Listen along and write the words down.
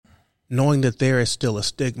knowing that there is still a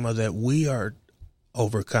stigma that we are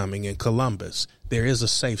overcoming in Columbus, there is a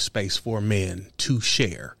safe space for men to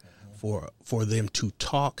share, for them to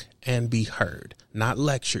talk and be heard, not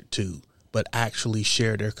lectured to, but actually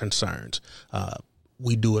share their concerns.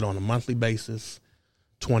 We do it on a monthly basis,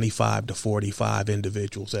 25 to 45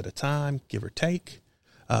 individuals at a time, give or take,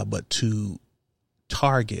 but to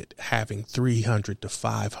target having 300 to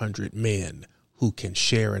 500 men who can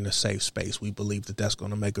share in a safe space. We believe that that's going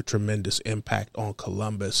to make a tremendous impact on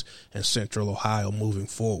Columbus and Central Ohio moving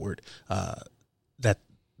forward, that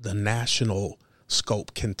the national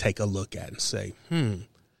scope can take a look at and say,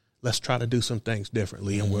 let's try to do some things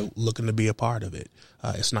differently, and we're looking to be a part of it.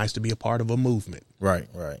 It's nice to be a part of a movement. Right.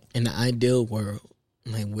 In the ideal world,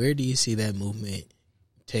 like, where do you see that movement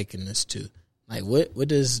taking us to? Like, what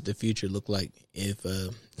does the future look like if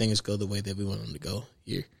things go the way that we want them to go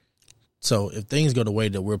here? So if things go the way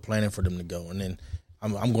that we're planning for them to go, and then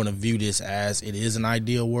I'm going to view this as it is an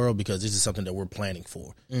ideal world, because this is something that we're planning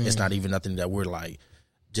for. It's not even nothing that we're like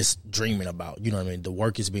just dreaming about. You know what I mean? The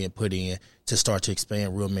work is being put in to start to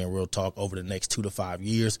expand Real Men Real Talk over the next 2 to 5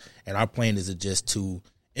 years. And our plan is just to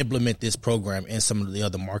implement this program in some of the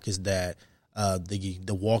other markets that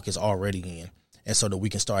the walk is already in. And so that we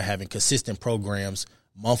can start having consistent programs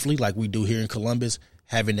monthly like we do here in Columbus,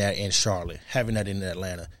 having that in Charlotte, having that in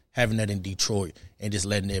Atlanta, having that in Detroit, and just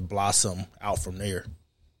letting it blossom out from there.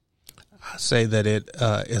 I say that it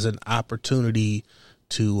is an opportunity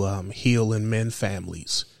to heal and mend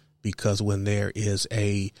families, because when there is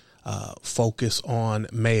a focus on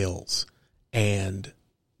males and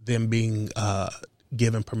them being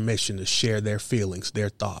given permission to share their feelings, their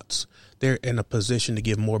thoughts, they're in a position to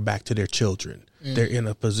give more back to their children. They're in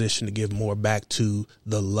a position to give more back to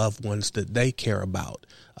the loved ones that they care about.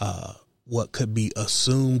 What could be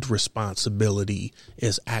assumed responsibility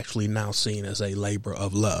is actually now seen as a labor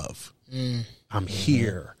of love. I'm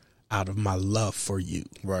here out of my love for you.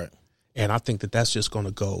 Right. And I think that that's just going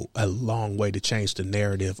to go a long way to change the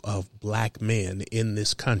narrative of black men in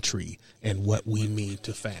this country and what we mean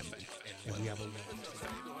to family. And we have a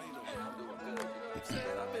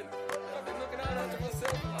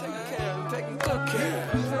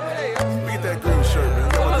We get that green shirt,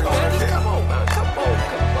 man. Come on, man. Come on.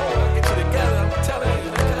 Get you together. I'm telling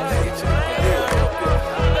you.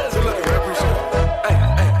 Good luck, man. Appreciate it.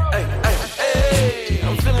 Hey.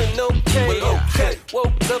 I'm feeling okay.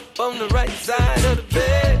 Woke up on the right side of the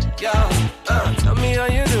bed, y'all. Tell me how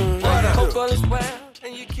you doing. Hope all is well,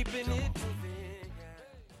 and you keeping it moving.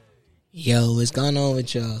 Yo, what's going on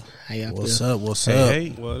with y'all? How y'all feel? What's up? Hey,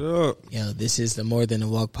 What up? Yo, this is the More Than a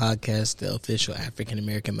Walk podcast, the official African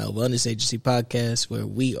American Male Wellness Agency podcast, where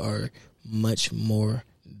we are much more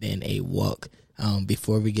than a walk.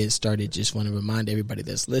 Before we get started, just want to remind everybody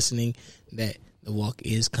that's listening that the walk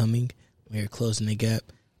is coming. We are closing the gap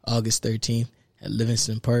August 13th at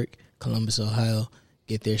Livingston Park, Columbus, Ohio.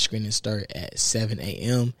 Get their screening start at 7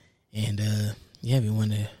 a.m. And, if you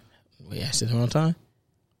want to, wait, I said the wrong time?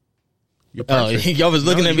 Oh, y'all was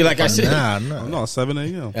looking at me like I said. No, 7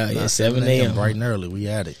 a.m. Oh, yeah, 7 a.m. Bright and early. We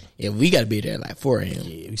at it. Yeah, we got to be there at like 4 a.m.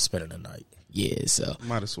 Yeah, we spending the night. Yeah, so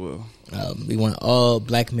Might as well. we want all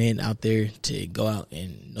black men out there to go out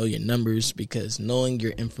and know your numbers, because knowing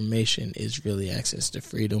your information is really access to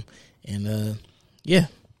freedom. And,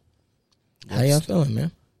 how y'all feeling,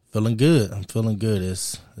 man? Feeling good. I'm feeling good.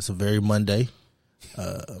 It's a very Monday.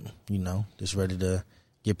 Just ready to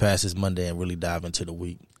get past this Monday and really dive into the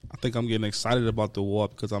week. I think I'm getting excited about the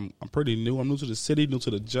walk because I'm pretty new. I'm new to the city, new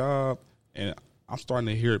to the job, and I'm starting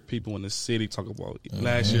to hear people in the city talk about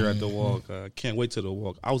last year at the walk. Can't wait to the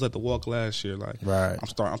walk. I was at the walk last year. Right. I'm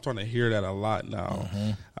starting to hear that a lot now.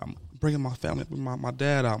 I'm bringing my family, my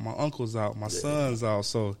dad out, my uncles out, my sons out.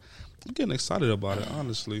 So I'm getting excited about it,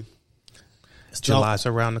 honestly. July's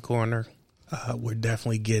around the corner. We're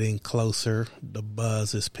definitely getting closer. The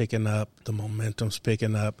buzz is picking up. The momentum's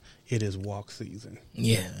picking up. It is walk season.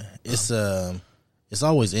 Yeah. It's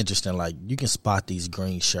always interesting. Like, you can spot these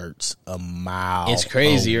green shirts a mile. It's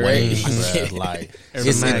crazy, away, right? bruh. Like,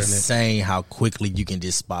 it's insane how quickly you can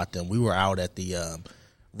just spot them. We were out at the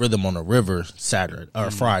Rhythm on the River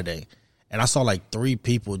Friday, and I saw like 3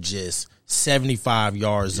 people just 75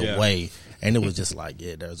 yards away. And it was just like,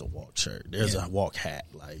 there's a walk shirt. There's a walk hat.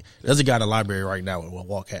 Like, there's a guy in the library right now with a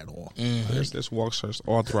walk hat on. There's walk shirts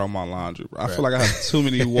all throughout my laundry, bro. I feel like I have too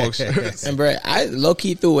many walk shirts. And, bro, I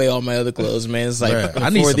low-key threw away all my other clothes, man. It's like, I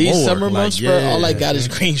need for some these more. summer months, Like, bro, all I got is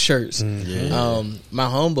green shirts. Yeah. My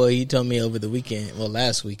homeboy, he told me over the weekend,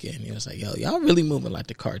 last weekend, he was like, yo, y'all really moving like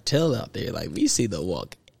the cartel out there. Like, we see the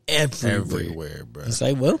walk everywhere, Everywhere, bro. It's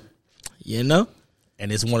like, well, you know.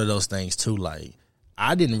 And it's one of those things, too, like,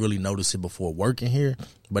 I didn't really notice it before working here,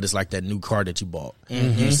 but it's like that new car that you bought.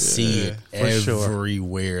 You see it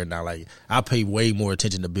everywhere now. Like, I pay way more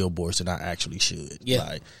attention to billboards than I actually should. Yeah.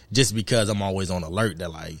 Like, just because I'm always on alert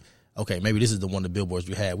that, like, okay, maybe this is the one of the billboards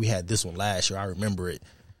we had. We had this one last year. I remember it.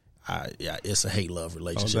 Yeah, it's a hate-love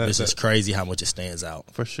relationship. It's just crazy how much it stands out.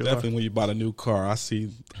 For sure. Definitely when you bought a new car, I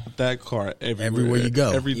see that car everywhere you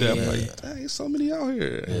go. Every day. Yeah. I'm like, dang, so many out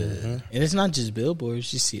here. And it's not just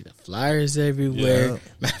billboards. You see the flyers everywhere. Yeah.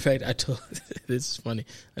 Matter of fact, I told this is funny.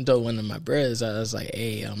 I told one of my brothers, I was like,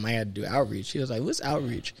 "Hey, I had to do outreach." He was like, "What's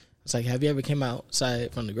outreach?" I was like, "Have you ever came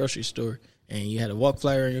outside from the grocery store and you had a walk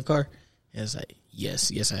flyer in your car?" And it's like,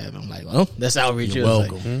 Yes, I have. I'm like, well, that's outreach. You're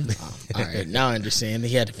welcome. Like, all right, now I understand.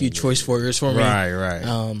 He had a few choice words for me.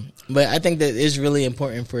 Right. But I think that it's really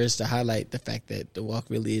important for us to highlight the fact that the walk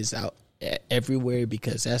really is out everywhere,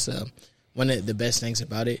 because that's one of the best things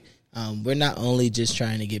about it. We're not only just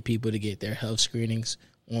trying to get people to get their health screenings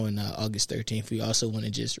on August 13th. We also want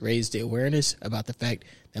to just raise the awareness about the fact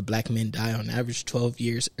that black men die on average 12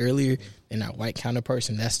 years earlier than our white counterparts,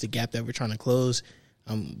 and that's the gap that we're trying to close.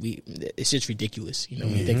 It's just ridiculous,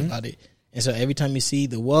 when you think about it. And so every time you see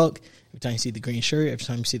the walk, every time you see the green shirt, every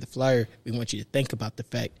time you see the flyer, we want you to think about the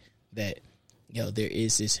fact that, there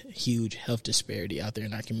is this huge health disparity out there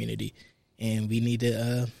in our community, and we need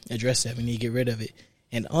to address that. We need to get rid of it.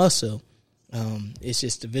 And also, it's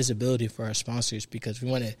just the visibility for our sponsors, because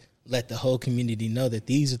we want to let the whole community know that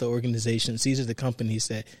these are the organizations, these are the companies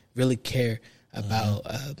that really care about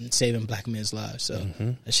saving black men's lives. So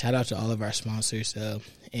a shout out to all of our sponsors.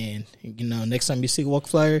 And next time you see a walk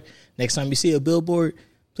flyer, next time you see a billboard,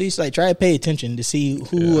 please try to pay attention to see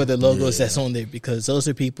who are the logos that's on there, because those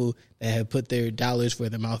are people that have put their dollars where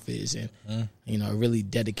their mouth is, and are really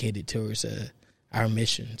dedicated towards our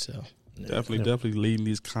mission. So definitely leading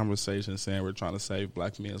these conversations, saying we're trying to save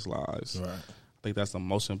black men's lives. Right. I think that's the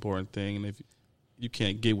most important thing. And if you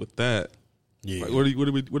can't get with that, Yeah. like, what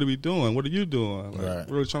are we doing? What are you doing? Like, Right.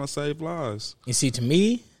 We're really trying to save lives. you see, to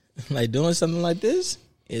me, like, doing something like this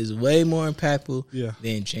is way more impactful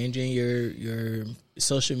than changing your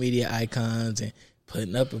social media icons and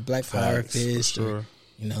putting up a black power fist, or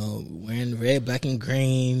wearing red, black, and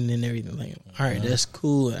green and everything. Like, all right, that's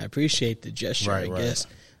cool. I appreciate the gesture, I guess.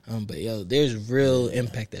 But there's real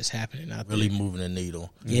impact that's happening out there. Really moving the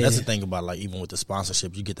needle. Yeah. That's the thing about, like, even with the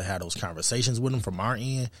sponsorships, you get to have those conversations with them from our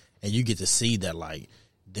end, and you get to see that, like,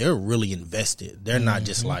 they're really invested. They're not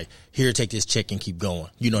just like, here, take this check and keep going.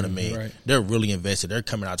 You know what I mean? Right. They're really invested. They're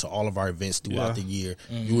coming out to all of our events throughout the year.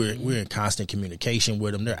 We're in constant communication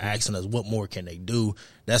with them. They're asking us what more can they do.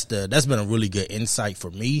 That's been a really good insight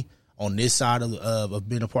for me on this side of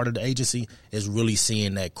being a part of the agency, is really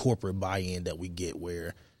seeing that corporate buy-in that we get,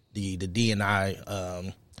 where the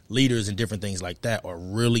D&I leaders and different things like that are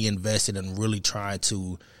really invested and really trying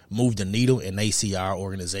to move the needle, and they see our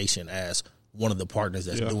organization as one of the partners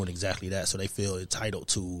that's doing exactly that, so they feel entitled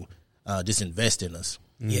to just invest in us.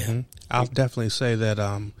 Yeah. I'll definitely say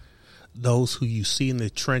that those who you see in the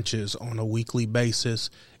trenches on a weekly basis,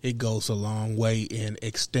 it goes a long way in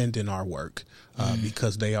extending our work,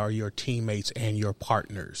 because they are your teammates and your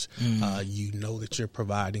partners. You know that you're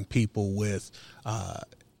providing people with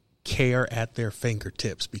care at their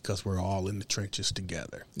fingertips, because we're all in the trenches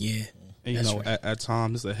together. Yeah. And at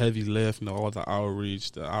times it's a heavy lift, all the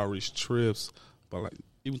outreach trips. But like,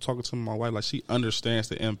 even talking to my wife, like, she understands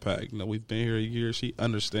the impact. We've been here a year. She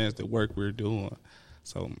understands the work we're doing.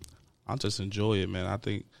 So I just enjoy it, man. I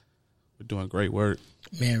think we're doing great work.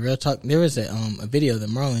 Man, real talk. There was a video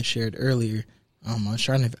that Marlon shared earlier. I was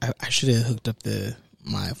trying to. I should have hooked up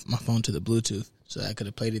my phone to the Bluetooth so I could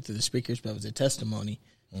have played it through the speakers. But it was a testimony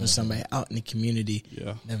from somebody out in the community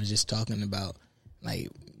that was just talking about, like,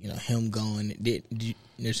 him going. Did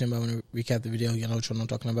somebody want to recap the video? You know which one I'm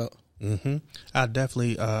talking about? I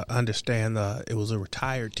definitely understand. It was a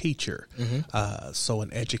retired teacher, so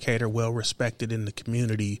an educator well respected in the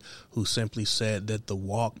community, who simply said that the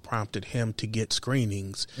walk prompted him to get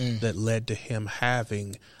screenings that led to him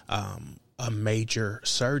having a major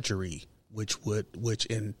surgery, which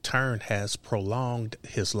in turn has prolonged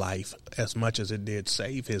his life as much as it did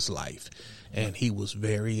save his life. And he was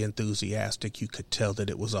very enthusiastic. You could tell that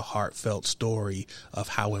it was a heartfelt story of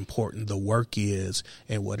how important the work is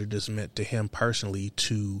and what it has meant to him personally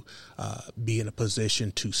to be in a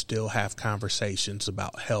position to still have conversations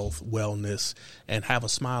about health, wellness, and have a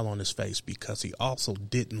smile on his face, because he also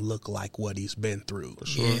didn't look like what he's been through. For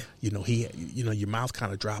sure. Your mouth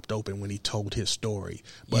kind of dropped open when he told his story.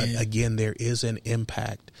 But again, there is an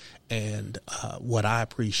impact. And what I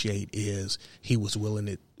appreciate is he was willing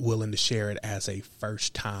to share it as a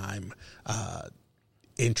first time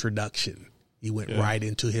introduction He went right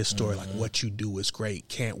into his story, like, what you do is great.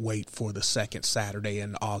 Can't wait for the second Saturday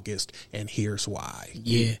in August, and here's why.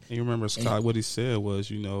 Yeah. And you remember, Scott, what he said was,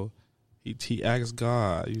 he asked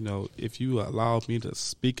God, if you allow me to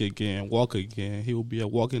speak again, walk again, he will be a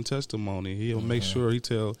walking testimony. He'll make sure he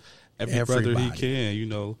tell every brother he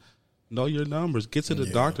can, know your numbers, get to the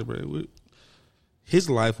doctor, bro.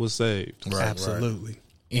 His life was saved. Right, absolutely.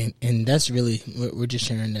 And that's really, we're just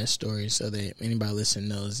sharing that story so that anybody listening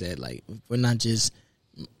knows that, like, we're not just,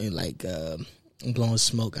 like, blowing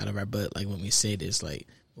smoke out of our butt, like, when we say this, like,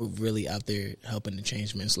 we're really out there helping to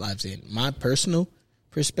change men's lives. And my personal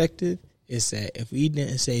perspective is that if we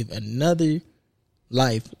didn't save another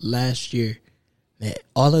life last year, that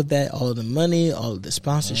all of the money, all of the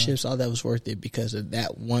sponsorships, all that was worth it because of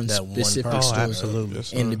that one specific story. Absolutely.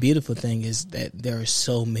 Yes, And the beautiful thing is that there are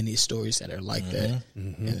so many stories that are like that.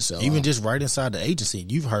 And so, Even just right inside the agency,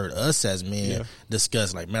 you've heard us as men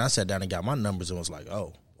discuss, like, man, I sat down and got my numbers and was like,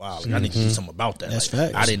 oh, wow, like, I need to do something about that. That's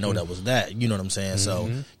like, facts. I didn't know that was that. You know what I'm saying?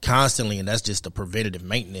 So constantly, and that's just the preventative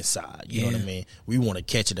maintenance side. You know what I mean? We want to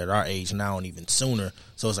catch it at our age now and even sooner.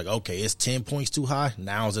 So it's like, okay, it's 10 points too high.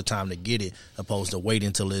 Now's the time to get it, opposed to waiting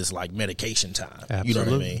until it's like medication time. You know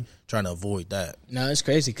what I mean? Trying to avoid that. no, it's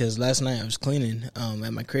crazy because last night I was cleaning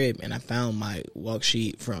at my crib and I found my walk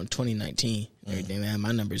sheet from 2019. Everything, man,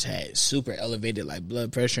 my numbers had super elevated, like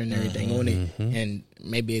blood pressure and everything on it. And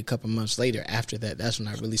maybe a couple months later, after that, that's when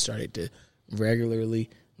I really started to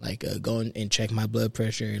regularly like go and check my blood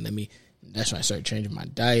pressure and that's when I started changing my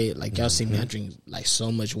diet. Like, y'all see me, I drink like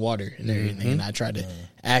so much water and everything, and I try to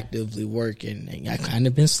actively work. And I kind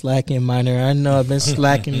of been slacking, minor. I know I've been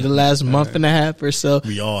slacking the last month and a half or so.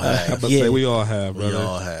 We all have. Say we all have, brother. We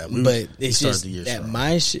all have. But it's just the year that strong.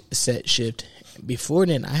 mindset shift. Before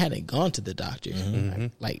then, I hadn't gone to the doctor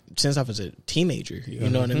like since I was a teenager. You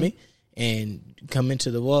know what I mean? And coming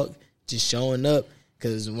to the walk, just showing up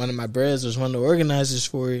because one of my brothers was one of the organizers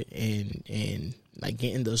for it, and like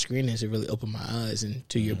getting those screenings, it really opened my eyes. And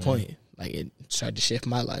to your point, like it started to shift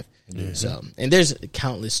my life. So, and there's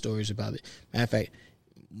countless stories about it. Matter of fact,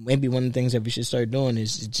 maybe one of the things that we should start doing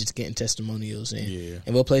is just getting testimonials, and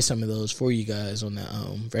we'll play some of those for you guys on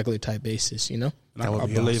a regular type basis. And I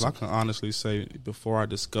believe I can honestly say, before I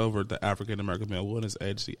discovered the African American Male Wellness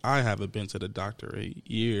Agency, I haven't been to the doctor in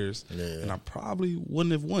years, and I probably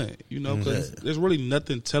wouldn't have went. Because there's really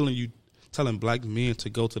nothing telling black men to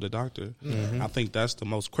go to the doctor. I think that's the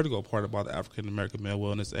most critical part about the African American Male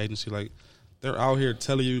Wellness Agency. Like, they're out here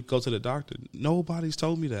telling you go to the doctor. Nobody's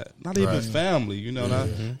told me that. Not even family,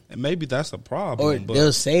 and maybe that's a problem. Or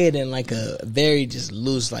they'll say it in like a very just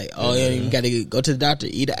loose, like, oh, yeah, you got to go to the doctor,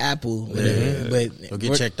 eat an apple, whatever. But Go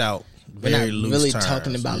get checked out. we're not Very loose really terms,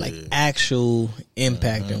 talking about like actual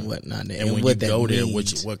impact and whatnot. And when what you that go there,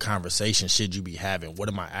 means. what conversation should you be having? What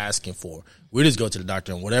am I asking for? We just go to the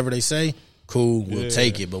doctor and whatever they say, cool, we'll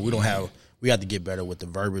take it. But we don't have. We have to get better with the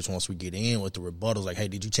verbiage once we get in with the rebuttals. Like, hey,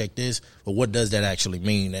 did you check this? But what does that actually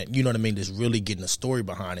mean? That, you know what I mean? Just really getting a story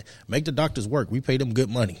behind it. Make the doctors work. We pay them good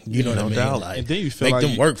money. You know what I mean? doubt. Like, And then you feel make like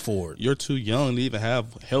them work for it. You're too young to even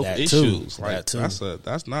have health That too. issues. Like, That too.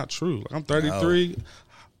 that's not true. Like, I'm 33.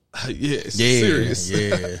 It's Yeah, serious.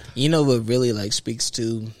 yeah. You know what really like speaks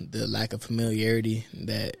to the lack of familiarity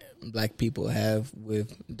that black people have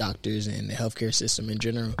with doctors and the healthcare system in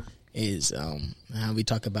general is how we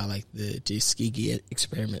talk about like the Tuskegee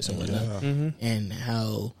experiments and whatnot, and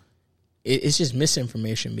how it's just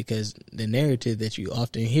misinformation because the narrative that you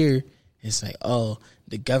often hear is like, oh,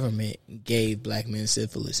 the government gave black men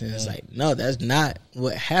syphilis, and it's like, no, that's not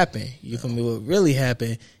what happened. You feel me? What really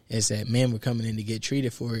happened is that men were coming in to get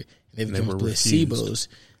treated for it, and they became were placebos, refused.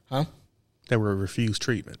 huh? They were refused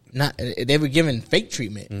treatment. Not they were given fake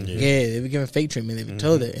treatment. Yeah, they were given fake treatment. They were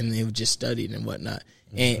told it, and they were just studied and whatnot.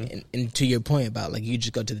 And to your point about like you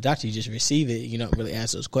just go to the doctor, you just receive it. You don't really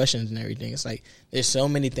ask those questions and everything. It's like there's so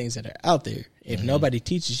many things that are out there. If nobody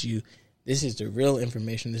teaches you, this is the real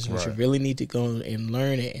information. This is what you really need to go and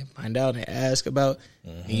learn it and find out and ask about,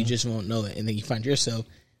 and you just won't know it. And then you find yourself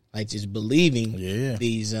like just believing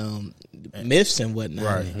these myths and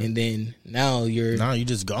whatnot, and then now you're You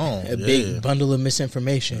just gone. a big bundle of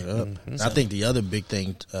misinformation. I think the other big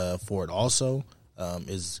thing for it also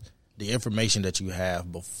is the information that you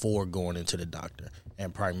have before going into the doctor,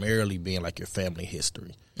 and primarily being like your family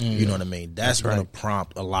history. You know what I mean? That's going to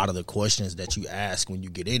prompt a lot of the questions that you ask when you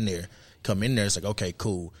get in there. Come in there, it's like, okay,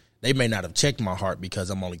 cool. They may not have checked my heart because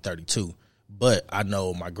I'm only 32. But I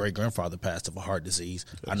know my great-grandfather passed of a heart disease.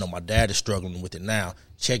 I know my dad is struggling with it now.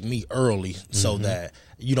 Check me early so that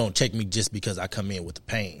you don't check me just because I come in with the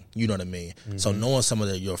pain. You know what I mean? So knowing some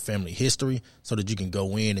of your family history so that you can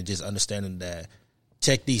go in and just understanding that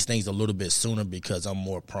check these things a little bit sooner because I'm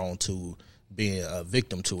more prone to being a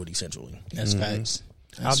victim to it, essentially. That's facts.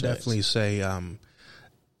 I'll definitely say, and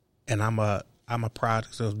I'm a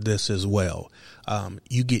product of this as well.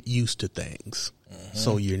 You get used to things.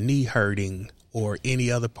 So your knee hurting or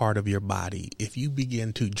any other part of your body, if you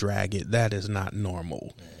begin to drag it, that is not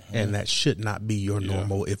normal. And that should not be your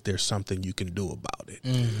normal if there's something you can do about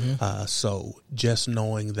it. So just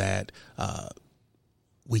knowing that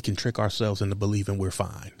we can trick ourselves into believing we're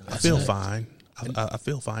fine. I feel fine. I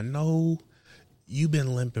feel fine. No, you've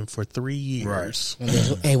been limping for 3 years.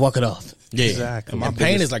 Hey, walk it off. Yeah, Exactly. My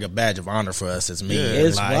pain is like a badge of honor for us as men.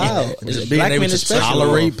 It's wild. Just It's being black able men to especially.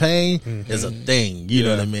 tolerate pain is a thing. You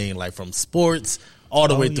know what I mean? Like from sports all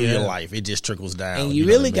the way through yeah. your life, it just trickles down. And you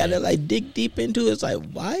know really what I mean? got to like dig deep into it. It's like,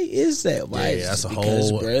 why is that? Why? Yeah, that's a because,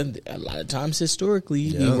 whole- bruh, a lot of times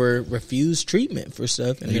historically, we Yeah. were refused treatment for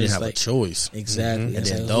stuff, and You didn't it's have like, a choice. Exactly. And It's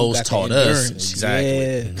then like, who those got the taught us endurance? exactly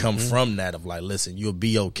Yeah. come from that of like, listen, you'll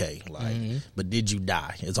be okay. Like, but did you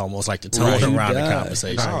die? It's almost like the Right. tone You around the died.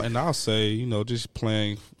 conversation. And I'll say, you know, just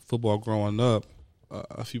playing football growing up,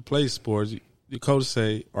 if you play sports, the coach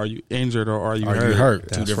say, "Are you injured or are you Are hurt?" you hurt?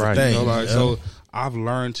 Two That's different right. things. You know, like, Yeah. so I've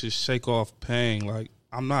learned to shake off pain. Like,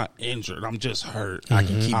 I'm not injured. I'm just hurt. I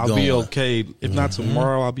can keep I'll going. be okay. If not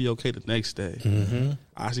tomorrow, I'll be okay the next day.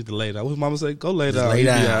 I just need to lay down. What mama say? Go lay down. lay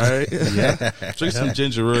You'll be down. all right. Drink some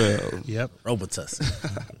ginger ale. Yep.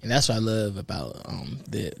 Robitussin. And that's what I love about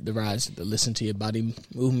the rise of the listen to your body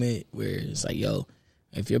movement, where it's like, yo,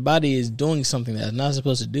 if your body is doing something that's not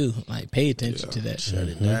supposed to do, like pay attention to that. Shut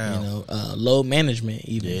it down. You know, load management,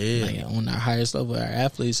 even Yeah. like on our highest level, our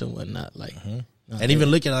athletes and whatnot. Like, And even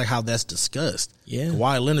looking at like how that's discussed. Yeah.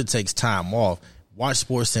 Kawhi Leonard takes time off. Watch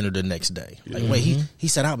Sports Center the next day. Like, wait, he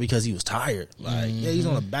sat out because he was tired. Like, yeah, he's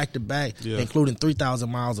on a back to back, including 3,000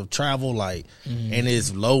 miles of travel. Like, and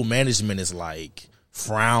his load management is like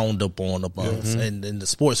frowned upon us. And in the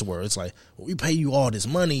sports world, it's like, well, we pay you all this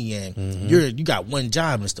money, and you got one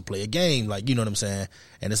job, and it's to play a game. Like, you know what I'm saying?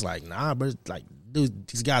 And it's like, nah, but it's like, dude,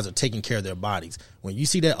 these guys are taking care of their bodies. When you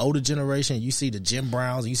see that older generation, you see the Jim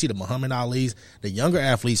Browns, you see the Muhammad Ali's, the younger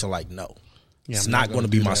athletes are like, no. It's I'm not not going to gonna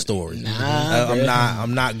be do my that. story. Nah, I'm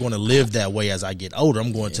bruh. not going to live that way as I get older.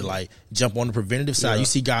 I'm going to like jump on the preventative side. You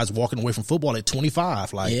see guys walking away from football at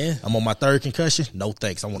 25. Like, Yeah. I'm on my third concussion. No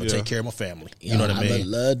thanks. I want to take care of my family. You know what I would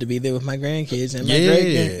mean? love to be there with my grandkids and my Yeah,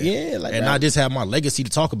 great yeah, like and that. I just have my legacy to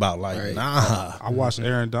talk about. Like, Right. nah, I watched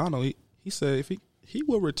Aaron Donald. He said if he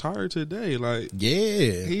will retire today. Like,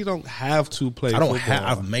 yeah. he don't have to play. I don't football.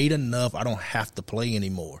 have. I've made enough. I don't have to play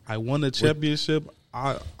anymore. I won the championship.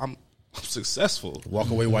 I'm successful. Walk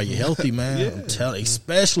away while you're healthy, man. I'm telling,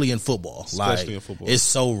 especially in football. Especially in football. It's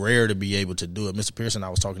so rare to be able to do it. Mr. Pearson, I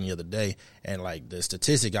was talking the other day, and like the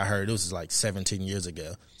statistic I heard, it was like 10 years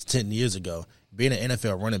ago. Being an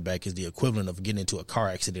NFL running back is the equivalent of getting into a car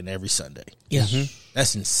accident every Sunday. Yeah.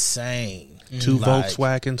 That's insane. 2 Like,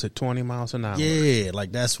 Volkswagens at 20 miles an hour. Yeah,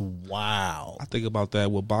 like that's wild. I think about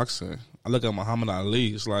that with boxing. I look at Muhammad Ali.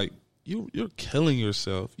 It's like you're killing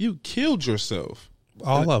yourself. You killed yourself.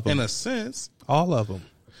 All of them. in a sense. All of them.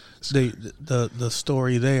 The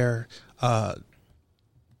story there. Oh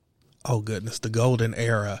goodness, the golden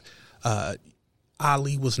era.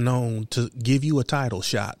 Ali was known to give you a title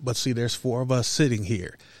shot, but see, there's 4 of us sitting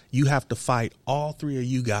here. You have to fight all 3 of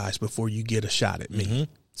you guys before you get a shot at me.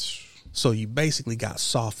 So you basically got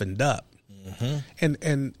softened up.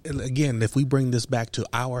 And again, if we bring this back to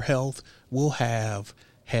our health, we'll have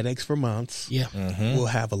headaches for months. Yeah. We'll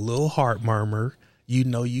have a little heart murmur. You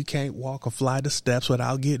know you can't walk a flight of steps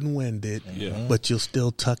without getting winded, but you'll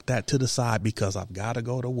still tuck that to the side because I've got to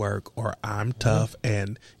go to work or I'm tough.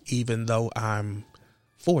 And even though I'm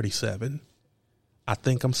 47, I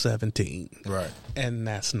think I'm 17. Right. And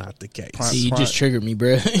that's not the case. See, you just triggered me,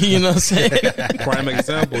 bro. You know what I'm saying? Prime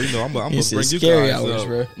example. You know, I'm gonna It's bring you scary guys hours, up,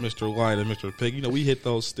 bro. Mr. White and Mr. Pig. You know, we hit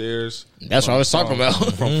those stairs. That's what I was talking about.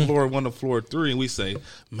 From floor 1 to floor 3, and we say,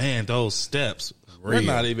 "Man, those steps." We're Real.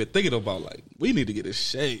 not even thinking about like we need to get in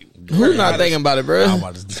shape. Who's not thinking about it, bro? I'm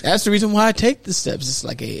about to- That's the reason why I take the steps. It's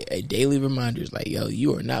like a daily reminder. It's like, yo,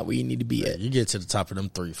 you are not where you need to be at. You get to the top of them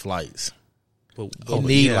 3 flights. But You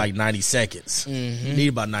need like 90 seconds. You need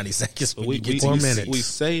about 90 seconds when we, you get we, to four we, minutes. we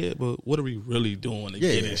say it, but what are we really doing to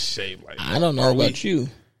get Yeah. in shape? Like, I don't know are we- about you,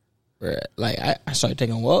 bro. Like, I started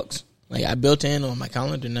taking walks. Like, I built in on my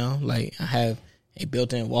calendar now. Like, I have a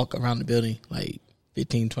built-in walk around the building, like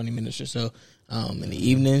 15, 20 minutes or so. In the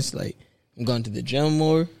evenings, like, I'm going to the gym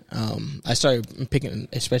more. I started picking,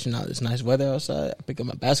 especially now this nice weather outside, I pick up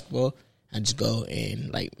my basketball. I just go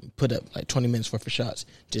and, like, put up, like, 20 minutes worth of shots.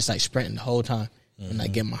 Just, like, sprinting the whole time. And,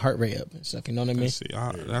 like, get my heart rate up and stuff. You know what I mean? See,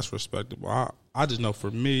 that's respectable. I just know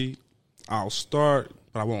for me, I'll start,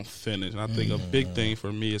 but I won't finish. And I think a big thing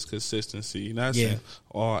for me is consistency. And that's in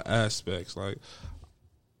all aspects. Like,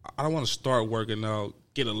 I don't want to start working out,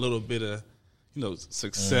 get a little bit of,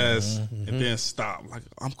 success, and then stop. Like,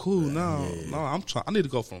 I'm cool now. No, I'm trying. I need to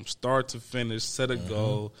go from start to finish, set a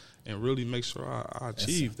goal, and really make sure I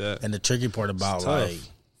achieve that. And the tricky part about like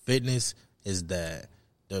fitness is that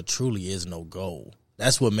there truly is no goal.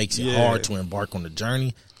 That's what makes it hard to embark on the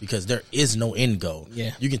journey, because there is no end goal.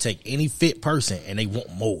 Yeah. You can take any fit person and they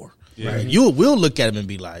want more. Yeah. Right? You will look at them and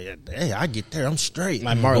be like, hey, I get there, I'm straight.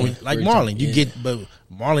 Like Marlon. Like Marlon, but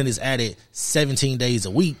Marlon is at it 17 days a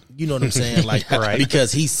week. You know what I'm saying? Like,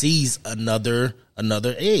 because he sees another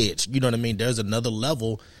edge. You know what I mean? There's another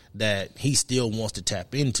level that he still wants to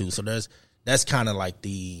tap into. So that's kind of like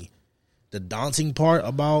the daunting part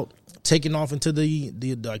about taking off into the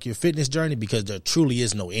like your fitness journey, because there truly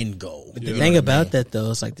is no end goal. But the thing about that, though,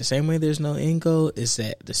 is like the same way there's no end goal is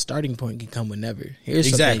that the starting point can come whenever. Here's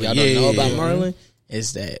something y'all don't know about Marlon,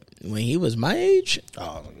 is that when he was my age,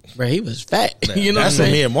 bro, he was fat. You know that's what I'm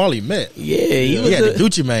when me saying? and Marley met. Yeah, he had the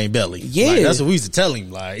Gucci Mane belly. Yeah. Like, that's what we used to tell him.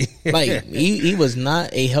 Like he was not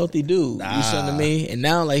a healthy dude. You see what I mean? And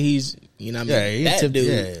now like he's, you know what I mean, that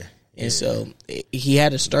dude. Yeah. And so he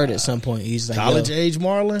had to start at some point. He's like, college age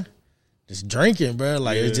Marlon, just drinking, bro.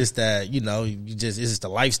 Like it's just that, it's just the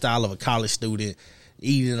lifestyle of a college student,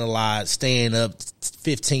 eating a lot, staying up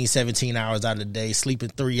 15, 17 hours out of the day, sleeping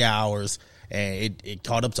 3 hours, and it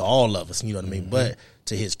caught up to all of us. You know what I mean? But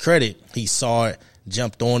to his credit, he saw it,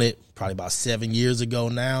 jumped on it probably about 7 years ago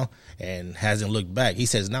now, and hasn't looked back. He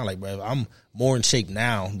says now, like, bro, I'm more in shape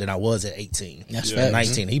now than I was at 18. That's facts.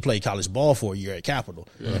 19. He played college ball for a year at Capital.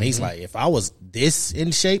 And he's like, if I was this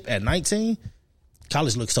in shape at 19,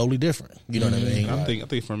 college looks totally different. You know what I mean? I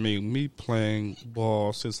think for me playing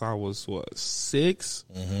ball since I was 6,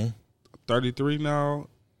 33 now,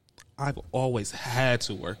 I've always had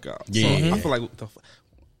to work out. Yeah. So I feel like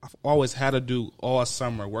I've always had to do all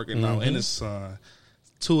summer working out in the sun,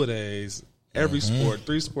 2 days, every sport,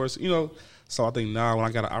 3 sports, So I think now when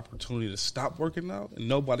I got an opportunity to stop working out and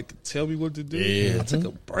nobody could tell me what to do, I took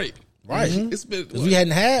a break. Right. It's been we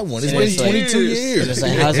hadn't had one. It's been 22 years. It's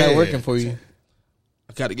like, how's that working for you?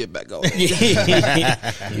 I got to get back on.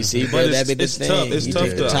 You see, bro, that be the it's thing. tough. It's You tough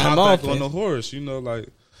take the to time hop off back on the horse. Like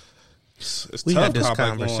it's We tough had to this hop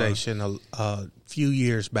back on. conversation a few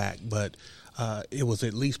years back, but it was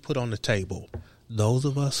at least put on the table. Those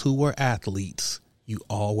of us who were athletes, you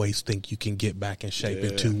always think you can get back in shape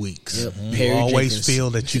in 2 weeks. Yep. You Perry always Jenkins. feel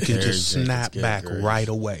that you can Perry just Jenkins, snap good back grief. right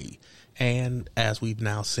away. And as we've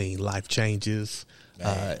now seen, life changes.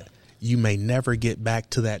 You may never get back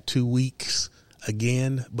to that 2 weeks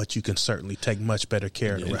again, but you can certainly take much better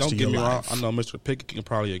care of the And rest don't of get your me wrong. life. I know Mr. Pickett can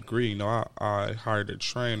probably agree. I hired a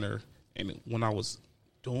trainer, and when I was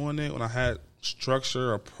doing it, when I had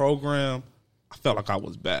structure, a program, I felt like I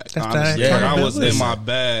was back. That's Honestly, that like I was accountability. in my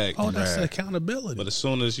bag. Oh, that's the accountability. But as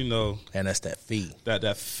soon as And that's that fee.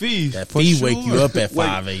 that fee, That for fee sure. wake you up at Wait,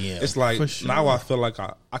 5 a.m. It's like For sure. now I feel like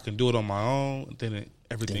I can do it on my own. And then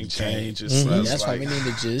everything changes. So it's That's why like, we need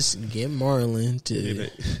to just get Marlon to Yeah.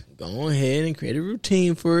 go ahead and create a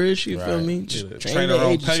routine for us. You feel me? Just yeah, train trainer the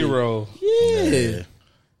on agency. payroll.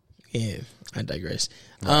 Yeah. I digress.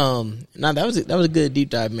 No, that was a good deep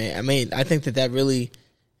dive, man. I mean, I think that really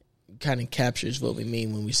kind of captures what we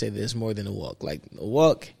mean when we say there's more than a walk. Like, a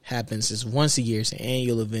walk happens, it's once a year, it's an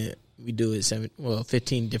annual event. We do it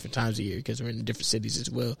 15 different times a year because we're in different cities as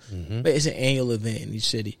well. But it's an annual event in each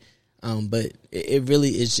city. But it really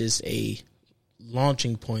is just a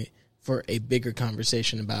launching point for a bigger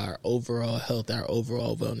conversation about our overall health, our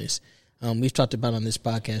overall wellness. We've talked about on this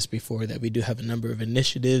podcast before that we do have a number of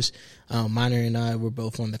initiatives. Minor and I were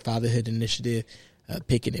both on the Fatherhood Initiative.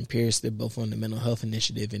 Pickett and Pierce, they're both on the Mental Health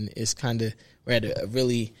Initiative. And it's we're at a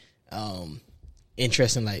really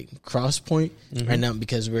interesting cross point right now,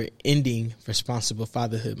 because we're ending Responsible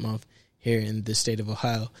Fatherhood Month here in the state of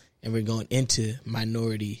Ohio. And we're going into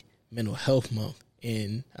Minority Mental Health Month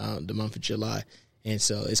in the month of July. And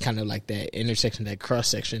so it's kind of like that intersection, that cross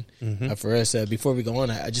section for us. Before we go on,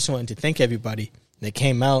 I just wanted to thank everybody that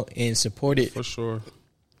came out and supported, For sure.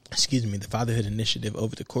 the Fatherhood Initiative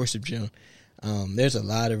over the course of June. There's a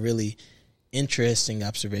lot of really interesting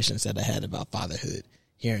observations that I had about fatherhood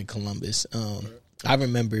here in Columbus. I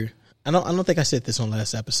remember, I don't think I said this on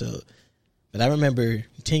last episode, but I remember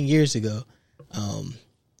 10 years ago,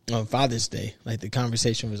 on Father's Day, the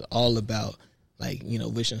conversation was all about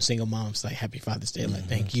wishing single moms happy Father's Day.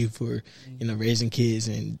 Thank you for, raising kids,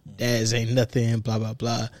 and dads ain't nothing, blah, blah,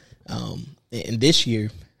 blah. And this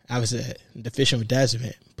year I was at the Fishing with Dads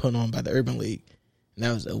event put on by the Urban League. And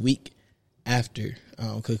that was a week after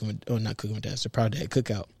not Cooking with Dads, the Proud Dad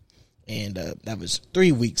Cookout, and that was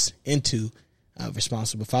 3 weeks into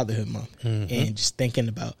Responsible Fatherhood Month, and just thinking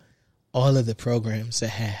about all of the programs that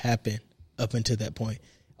had happened up until that point,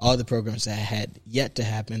 all the programs that had yet to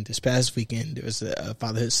happen. This past weekend, there was a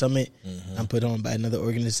Fatherhood Summit put on by another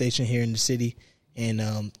organization here in the city, and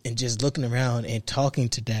just looking around and talking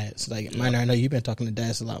to dads. Like, Minor, I know you've been talking to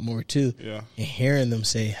dads a lot more too, and hearing them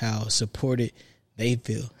say how supported they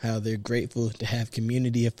feel, how they're grateful to have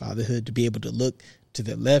community of fatherhood, to be able to look to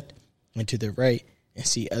the left and to the right and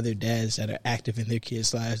see other dads that are active in their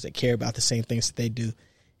kids' lives, that care about the same things that they do.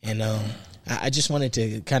 And I just wanted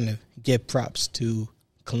to kind of give props to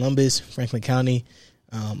Columbus, Franklin County,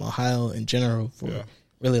 Ohio in general for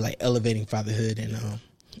really like elevating fatherhood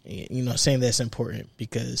and saying that's important,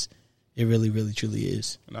 because it really, really, truly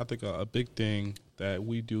is. And I think a big thing that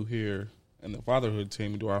we do here in the fatherhood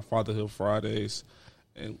team, we do our Fatherhood Fridays,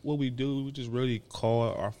 and what we do, we just really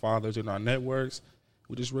call our fathers in our networks.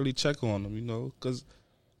 We just really check on them, because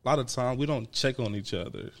a lot of times we don't check on each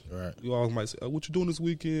other. Right. You always might say, what you doing this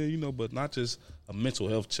weekend, but not just a mental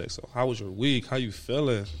health check. So how was your week? How you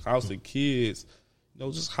feeling? How's the kids?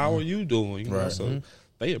 Just how are you doing? Right. So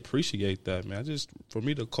they appreciate that, man. For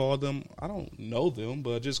me to call them, I don't know them,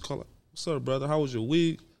 but just call, what's up, brother? How was your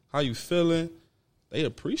week? How you feeling? They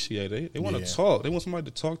appreciate it. They want to talk. They want somebody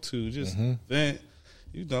to talk to, just vent.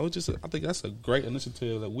 I think that's a great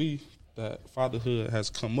initiative that fatherhood has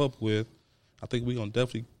come up with. I think we're going to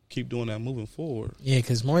definitely keep doing that moving forward. Yeah,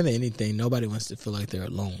 because more than anything, nobody wants to feel like they're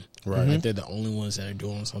alone. Right. Like they're the only ones that are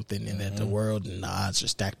doing something, and that the world and the odds are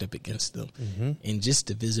stacked up against them. And just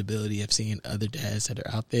the visibility of seeing other dads that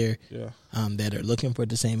are out there that are looking for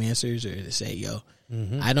the same answers, or to say,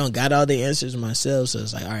 I don't got all the answers myself, so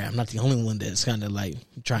it's like, all right, I'm not the only one that's kind of like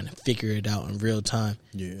trying to figure it out in real time.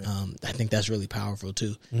 I think that's really powerful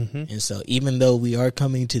too. And so even though we are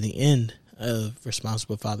coming to the end of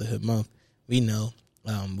Responsible Fatherhood Month, we know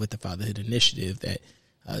with the Fatherhood Initiative that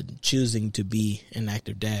choosing to be an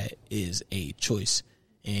active dad is a choice,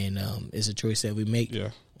 and it's a choice that we make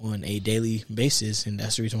on a daily basis, and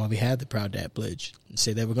that's the reason why we have the Proud Dad Pledge, and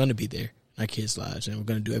say that we're going to be there in our kids' lives, and we're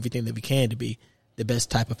going to do everything that we can to be the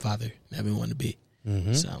best type of father that we want to be.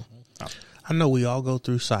 So, I know we all go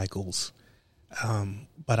through cycles,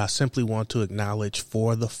 but I simply want to acknowledge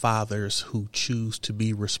for the fathers who choose to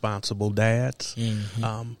be responsible dads,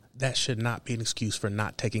 that should not be an excuse for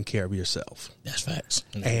not taking care of yourself. That's facts.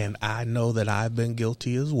 And I know that I've been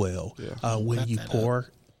guilty as well. When you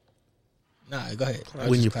pour, go ahead.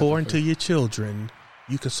 When you pour into your children,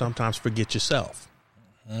 you can sometimes forget yourself.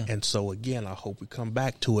 And so again, I hope we come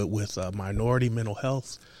back to it with Minority Mental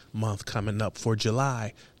Health Month coming up for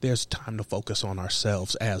July. There's time to focus on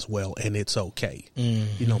ourselves as well, and it's okay.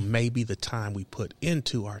 Maybe the time we put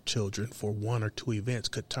into our children for 1 or 2 events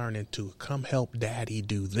could turn into, come help daddy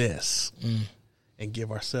do this, and give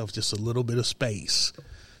ourselves just a little bit of space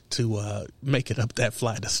to make it up that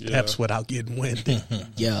flight of steps without getting winded.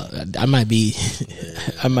 I might be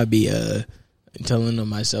telling on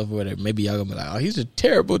myself or whatever. Maybe y'all gonna be like, oh, he's a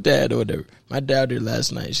terrible dad or whatever. My daughter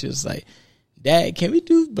last night, she was like, Dad, can we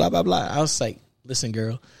do blah, blah, blah? I was like, listen,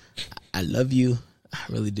 girl, I love you. I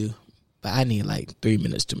really do. But I need like 3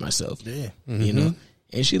 minutes to myself. You know?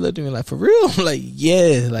 And she looked at me like, for real? I'm like,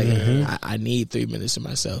 yeah. Like, I need 3 minutes to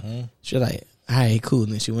myself. She was like, all right, cool.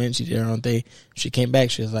 And then she went, she did her own thing. She came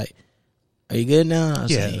back, she was like, are you good now? I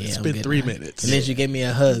was like, it's been 3 minutes. And then she gave me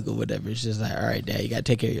a hug or whatever. She's like, all right, Dad, you got to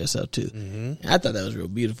take care of yourself too. And I thought that was real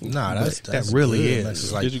beautiful. That really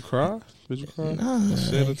is. Did you cry? Nah.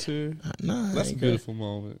 Shed a tear? Nah. That's a beautiful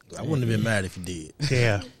moment. I wouldn't have been mad if you did.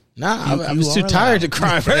 Yeah. Nah, I was too tired to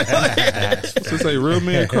cry. Since a real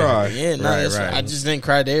man cry. Yeah, right. I just didn't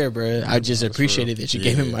cry there, bro. I just appreciated that you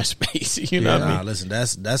gave me my space. You know what I mean? Listen,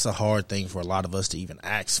 that's a hard thing for a lot of us to even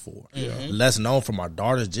ask for. Less known from our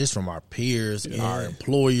daughters, just from our peers, our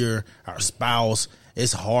employer, our spouse.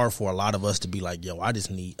 It's hard for a lot of us to be like, yo, I just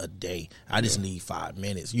need a day. I just need 5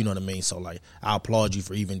 minutes. You know what I mean? So, like, I applaud you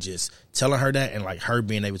for even just telling her that, and, like, her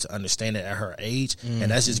being able to understand it at her age. And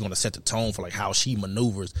that's just going to set the tone for, like, how she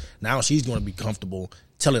maneuvers. Now she's going to be comfortable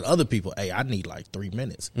telling other people, hey, I need, like, 3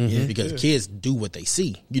 minutes. Because kids do what they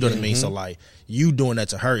see. You know what I mean? So, like, you doing that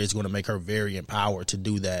to her is going to make her very empowered to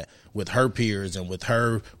do that with her peers and with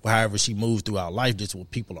her, however she moves throughout life, just with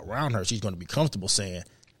people around her. She's going to be comfortable saying,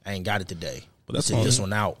 I ain't got it today. That's this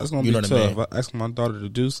one out. That's gonna be tough. I mean? I asked my daughter to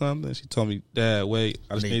do something. She told me, "Dad, wait,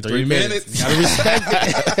 I just need 3 minutes." You gotta respect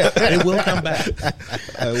it. It will come back.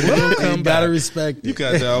 You gotta respect it. You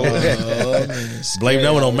got that one. Blame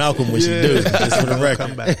that one on Malcolm when she do. Just for the record.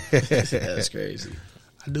 Come back. That's crazy.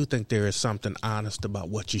 I do think there is something honest about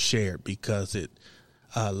what you shared, because it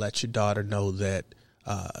lets your daughter know that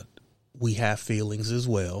we have feelings as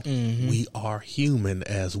well. Mm-hmm. We are human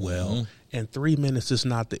as well. And 3 minutes is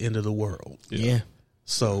not the end of the world. Yeah.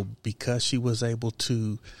 So because she was able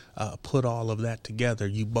to put all of that together,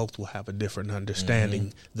 you both will have a different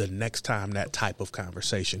understanding the next time that type of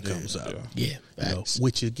conversation comes up. Yeah. You know, Facts.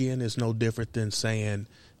 which again is no different than saying,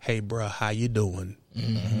 "Hey, bruh, how you doing?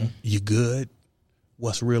 You good?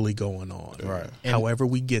 What's really going on?" Right. However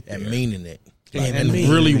we get there. And meaning it. And And meaning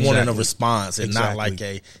really it. wanting a Exactly. response, and not Exactly. like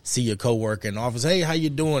a see your coworker in the office, hey, how you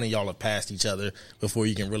doing? And y'all have passed each other before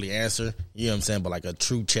you can really answer. You know what I'm saying? But like a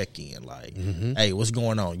true check in, like, hey, what's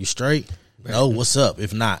going on? You straight? No, what's up?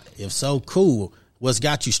 If not, if so, cool. What's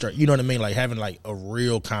got you straight? You know what I mean? Like having like a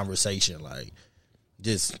real conversation, like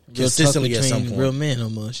just Real talk consistently at some between point. real men,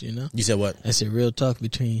 almost. You know. You said what? I said real talk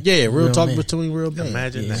between. Yeah, real talk men. between real men.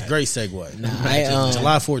 Imagine It's that. a great segue. Nah,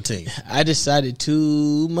 July 14th. I decided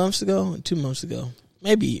 2 months ago,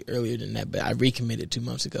 maybe earlier than that, but I recommitted 2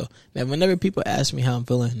 months ago. Now, whenever people ask me how I'm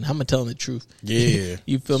feeling, I'm gonna tell them the truth. Yeah.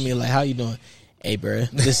 You feel me? Like, how you doing? Hey, bro,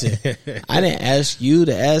 listen, I didn't ask you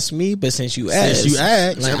to ask me, but since you asked,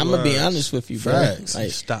 like, I'm gonna be honest with you, bro. Facts. Like,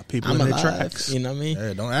 Stop people I'm in their alive, tracks. You know what I mean?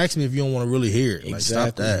 Yeah, don't ask me if you don't want to really hear it. Like,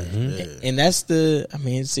 stop Exactly. that. Yeah. And that's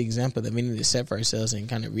it's the example that we need to set for ourselves and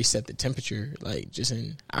kind of reset the temperature, like just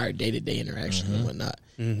in our day to day interaction and whatnot.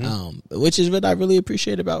 Which is what I really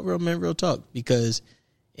appreciate about Real Men, Real Talk, because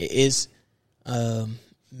it is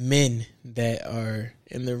men that are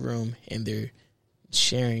in the room and they're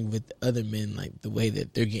sharing with other men like the way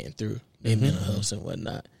that they're getting through their mental health and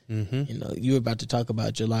whatnot. You know, you were about to talk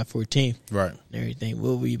about July 14th Right. and everything.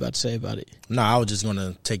 What were you about to say about it? No, I was just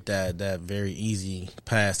gonna take that very easy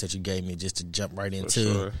pass that you gave me just to jump right into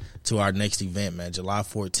sure. to our next event, man. July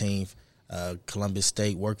 14th, Columbus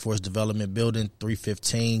State Workforce Development Building,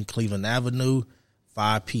 315 Cleveland Avenue,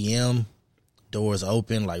 5 p.m. Doors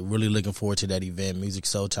open. Like, really looking forward to that event. Music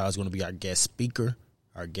Soul Child is going to be our guest speaker.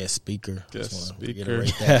 Our guest speaker. Guest Just wanna speaker.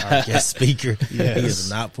 reiterate that. Our guest speaker. He is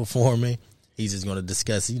not performing. He's just going to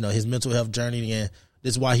discuss, his mental health journey, and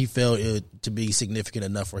this is why he felt it to be significant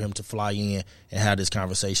enough for him to fly in and have this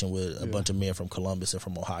conversation with a bunch of men from Columbus and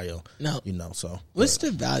from Ohio. No. So What's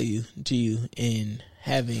the value to you in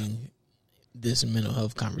having this mental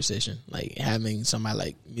health conversation? Like having somebody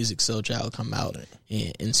like Music Soul Child come out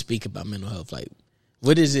and speak about mental health. Like,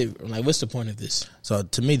 what is it? Like, what's the point of this? So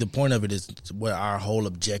to me, the point of it is what our whole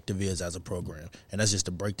objective is as a program, and that's just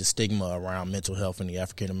to break the stigma around mental health in the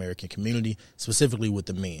African American community, specifically with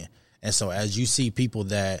the men. And so as you see people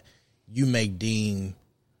that you may deem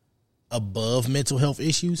above mental health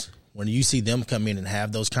issues, when you see them come in and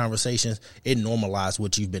have those conversations, it normalizes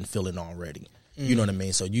what you've been feeling already. You know what I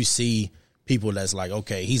mean? So you see people that's like,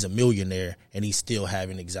 okay, he's a millionaire and he's still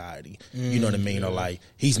having anxiety. You know what I mean? Or like,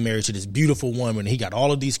 he's married to this beautiful woman, he got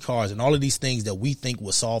all of these cars and all of these things that we think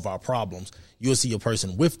will solve our problems. You'll see a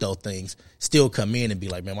person with those things still come in and be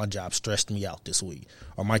like, man, my job stressed me out this week.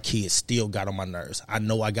 Or my kids still got on my nerves. I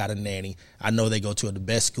know I got a nanny. I know they go to the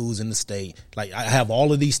best schools in the state. Like, I have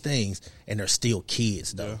all of these things and they're still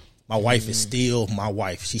kids though. My wife is still my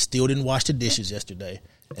wife. She still didn't wash the dishes yesterday.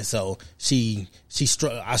 And so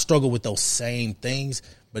I struggle with those same things,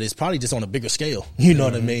 but it's probably just on a bigger scale. You know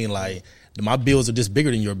what I mean? Like, my bills are just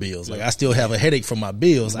bigger than your bills. Like, I still have a headache from my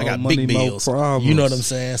bills. I More got money, big more bills. problems. You know what I'm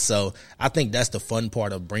saying? So I think that's the fun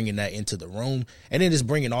part of bringing that into the room, and then just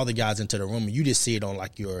bringing all the guys into the room, and you just see it on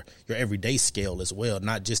like your everyday scale as well,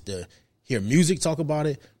 not just to hear music talk about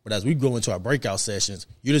it, but as we go into our breakout sessions,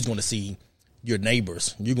 you're just going to see your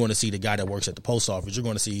neighbors. You're going to see the guy that works at the post office. You're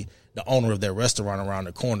going to see the owner of that restaurant around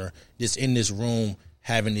the corner just in this room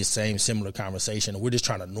having this same similar conversation. And we're just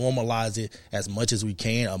trying to normalize it as much as we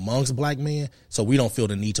can amongst black men so we don't feel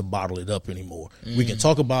the need to bottle it up anymore. We can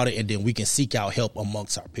talk about it and then we can seek out help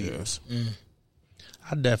amongst our peers.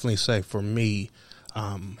 I'd definitely say for me,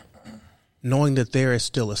 knowing that there is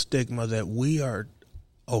still a stigma that we are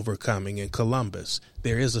overcoming in Columbus,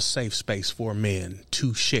 there is a safe space for men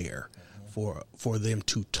to share, for them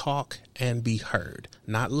to talk and be heard,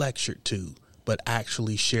 not lectured to, but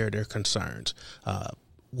actually share their concerns.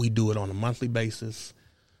 We do it on a monthly basis,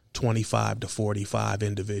 25 to 45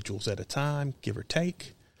 individuals at a time, give or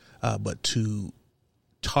take, but to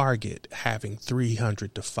target having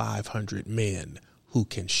 300 to 500 men who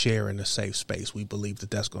can share in a safe space. We believe that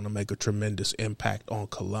that's going to make a tremendous impact on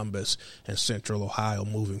Columbus and Central Ohio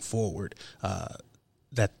moving forward,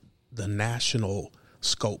 that the national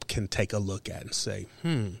scope can take a look at and say,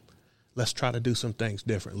 let's try to do some things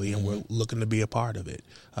differently, and we're looking to be a part of it.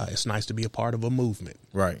 It's nice to be a part of a movement.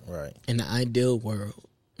 Right. In the ideal world,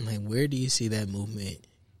 like, where do you see that movement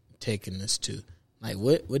taking us to? Like,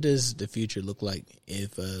 what does the future look like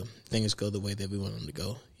if things go the way that we want them to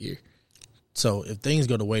go here? So if things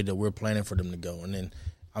go the way that we're planning for them to go, and then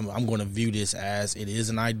I'm going to view this as it is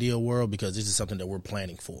an ideal world because this is something that we're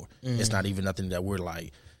planning for. It's not even nothing that we're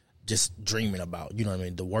like just dreaming about. You know what I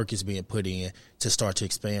mean? The work is being put in to start to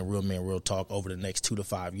expand Real Men Real Talk over the next 2 to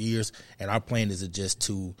 5 years, and our plan is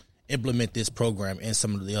to implement this program in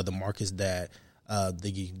some of the other markets that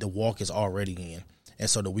the walk is already in. And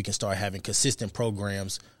so that we can start having consistent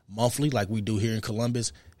programs monthly like we do here in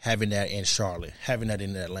Columbus, having that in Charlotte, having that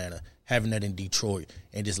in Atlanta, having that in Detroit,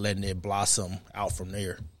 and just letting it blossom out from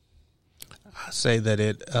there. I say that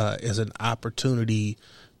it is an opportunity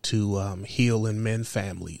to heal in men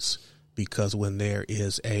families, because when there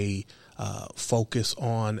is a focus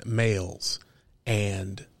on males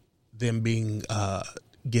and them being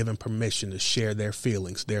given permission to share their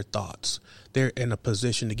feelings, their thoughts, they're in a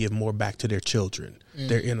position to give more back to their children.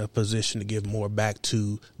 They're in a position to give more back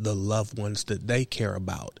to the loved ones that they care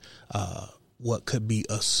about. What could be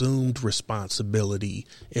assumed responsibility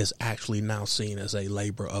is actually now seen as a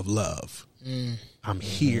labor of love. I'm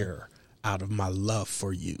here out of my love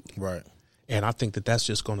for you. Right. And I think that that's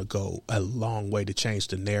just going to go a long way to change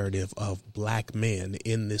the narrative of black men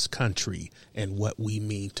in this country and what we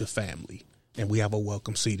mean to family. And we have a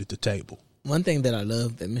welcome seat at the table. One thing that I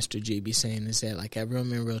love that Mr. G be saying is that, like, at Real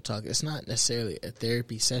Men Real Talk, it's not necessarily a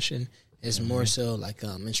therapy session. It's more so like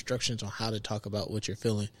instructions on how to talk about what you're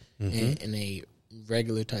feeling in a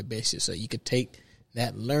regular type basis. So you could take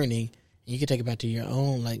that learning and you can take it back to your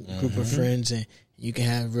own like group of friends, and you can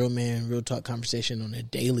have Real Man Real Talk conversation on a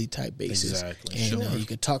daily type basis. Exactly. And you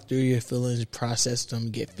could talk through your feelings, process them,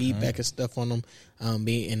 get feedback and stuff on them.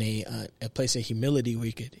 Be in a place of humility where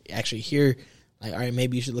you could actually hear, like, all right,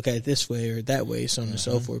 maybe you should look at it this way or that way, so on and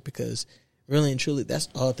so forth. Because really and truly, that's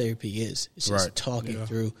all therapy is. It's just talking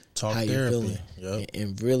through how you're feeling,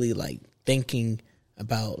 and really like thinking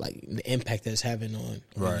about like the impact that's having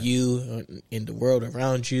on you in the world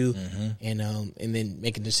around you, and then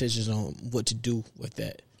making decisions on what to do with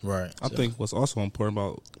that. Right. I think what's also important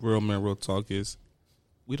about Real Men Real Talk is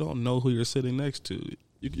we don't know who you're sitting next to.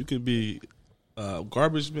 You could be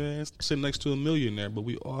garbage man sitting next to a millionaire, but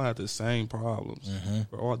we all have the same problems.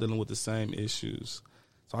 We're all dealing with the same issues.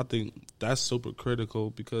 So I think that's super critical,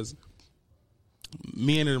 because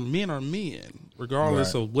men are men.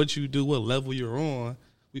 Regardless of what you do, what level you're on,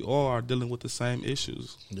 we all are dealing with the same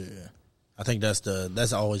issues. Yeah. I think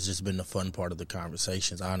that's always just been the fun part of the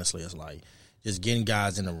conversations, honestly. It's like just getting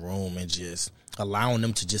guys in the room and just allowing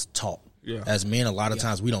them to just talk. Yeah. As men, a lot of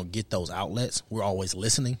times we don't get those outlets. We're always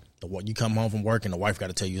listening. You come home from work and the wife got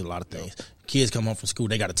to tell you a lot of things. Kids come home from school,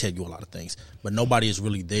 they got to tell you a lot of things. But nobody is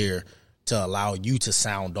really there to allow you to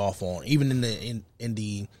sound off on, even in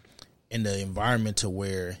the environment to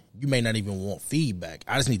where you may not even want feedback.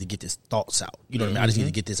 I just need to get this thoughts out. You know what I mean? I just need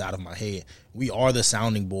to get this out of my head. We are the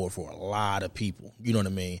sounding board for a lot of people, you know what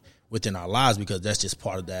I mean, within our lives, because that's just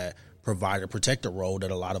part of that provider protector role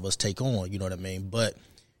that a lot of us take on, you know what I mean? But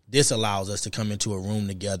this allows us to come into a room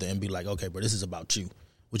together and be like, okay, bro, this is about you.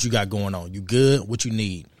 What you got going on? You good? What you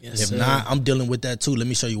need? Yes, if sir. not, I'm dealing with that too. Let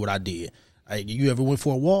me show you what I did. You ever went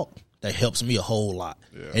for a walk? That helps me a whole lot.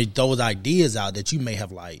 Yeah. And those ideas out that you may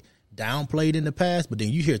have like downplayed in the past, but then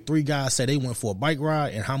you hear 3 guys say they went for a bike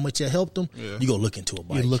ride and how much it helped them, you go look into a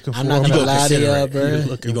bike. You're looking for I'm not gonna lie to you, bro.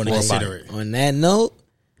 You're going to consider it. On that note,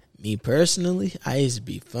 me personally, I used to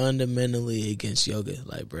be fundamentally against yoga.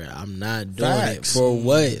 Like, bro, I'm not doing it for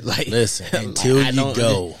what? Like, listen, until like, you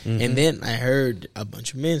go. And then I heard a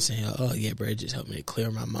bunch of men saying, "Oh yeah, bro, it just helped me to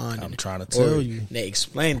clear my mind." I'm trying to tell you. They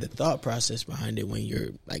explained the thought process behind it when you're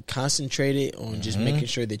like concentrated on just making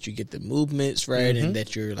sure that you get the movements right and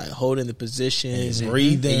that you're like holding the positions, and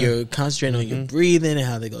breathing. and you're concentrating on your breathing and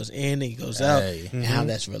how that goes in and goes out, and how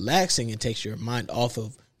that's relaxing and takes your mind off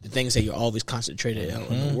of the things that you're always concentrated on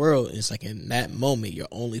in the world. It's like in that moment, you're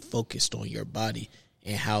only focused on your body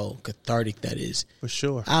and how cathartic that is. For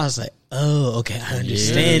sure. I was like, oh, okay, I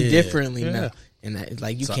understand differently now. And that,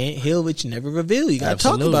 like, you can't heal what you never reveal. You got to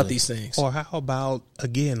talk about these things. Or how about,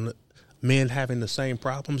 again, men having the same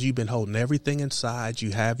problems? You've been holding everything inside. You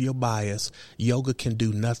have your bias. Yoga can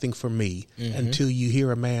do nothing for me until you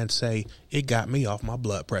hear a man say, it got me off my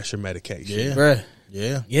blood pressure medication. Yeah. Bruh.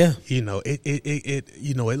 Yeah. Yeah. You know,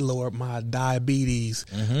 it lowered my diabetes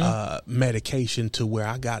medication to where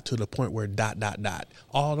I got to the point where ...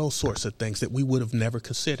 All those sorts of things that we would have never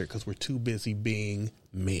considered because we're too busy being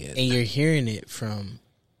men. And you're hearing it from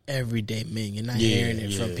everyday men. You're not hearing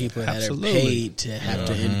it from people that Absolutely. are paid to have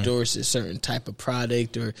to endorse a certain type of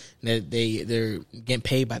product, or that they're getting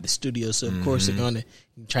paid by the studio. So of course they're going to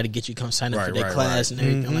try to get you to come sign up for their class and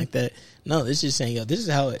everything like that. No, it's just saying, yo, this is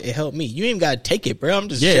how it helped me. You ain't got to take it, bro. I'm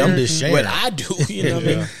just sharing what I do. You know what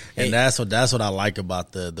I mean? And that's what I like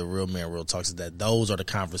about the Real Men Real Talks, is that those are the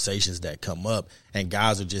conversations that come up, and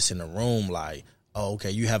guys are just in the room like, oh,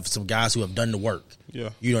 okay, you have some guys who have done the work. Yeah.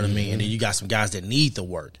 You know what I mean? And then you got some guys that need the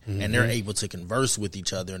work, and they're able to converse with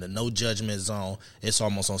each other in a no judgment zone. It's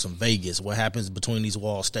almost on some Vegas. What happens between these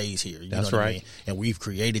walls stays here. You That's know what I right. mean? And we've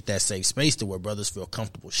created that safe space to where brothers feel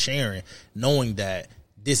comfortable sharing, knowing that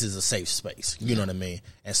this is a safe space. You know what I mean?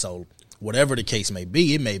 And so whatever the case may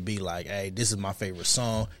be, it may be like, hey, this is my favorite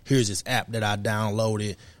song. Here's this app that I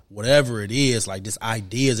downloaded. Whatever it is, like, just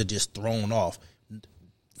ideas are just thrown off.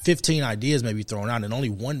 15 ideas may be thrown out and only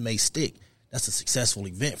one may stick. That's a successful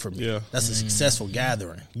event for me. Yeah. That's a successful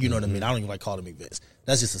gathering. You know what I mean? I don't even like calling them events.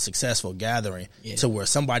 That's just a successful gathering to where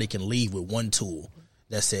somebody can leave with one tool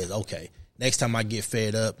that says, okay, next time I get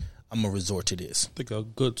fed up, I'm going to resort to this. I think a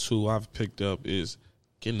good tool I've picked up is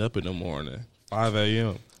getting up in the morning, 5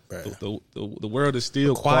 a.m. The world is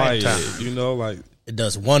still quiet quiet. time. You know, like, It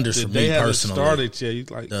does wonders the for day me hasn't personally. started yet. You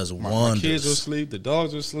like, Does my wonders. kids are asleep, the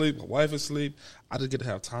dogs are asleep, my wife is asleep. I just get to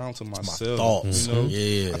have time to myself. thoughts. You know,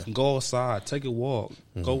 Yeah. I can go outside, take a walk,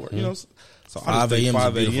 go work. You know, so I 5 just think a.m. is a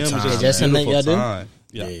 5 beautiful a.m. is time. just That's a something beautiful y'all do? time.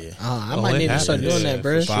 Yeah. Yeah. I Oh, might it need to start happens. doing that,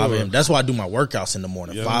 bro. for 5 sure. a.m. That's why I do my workouts in the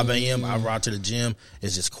morning. Yeah. 5 a.m. I ride to the gym.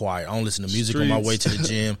 It's just quiet. I don't listen to music on my way to the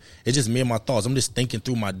gym. It's just me and my thoughts. I'm just thinking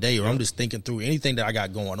through my day, or I'm just thinking through anything that I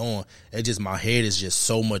got going on. It's just, my head is just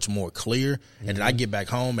so much more clear. And then I get back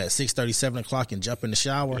home at 6:30, 7 o'clock and jump in the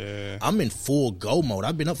shower. Yeah. I'm in full go mode.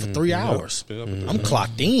 I've been up for 3 hours. Been up at I'm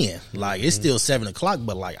clocked in. Like, it's still 7 o'clock,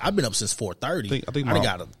 but like, I've been up since 4:30. I think I my-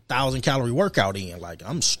 got a 1,000-calorie workout in. Like,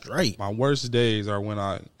 I'm straight. My worst days are when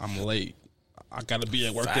I'm late. I got to be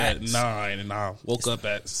at work at 9, and I woke up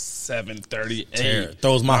at 7:30, 8.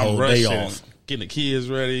 Throws my I'm whole day rushing, off. Getting the kids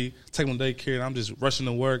ready, taking them to daycare, and I'm just rushing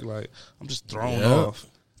to work. Like, I'm just thrown Yep. off.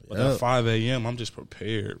 But Yep. at 5 a.m., I'm just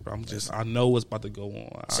prepared. I know what's about to go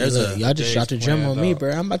on. There's a- Y'all just shot the drum on me,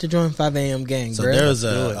 bro. I'm about to join 5 a.m. gang, So bro. there's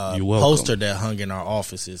a You're welcome. poster that hung in our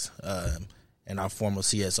offices, in our former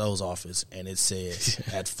CSO's office, and it said,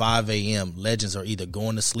 at 5 a.m., legends are either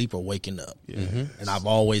going to sleep or waking up. And I've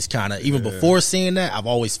always kind of, even before seeing that, I've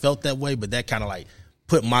always felt that way, but that kind of like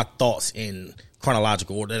put my thoughts in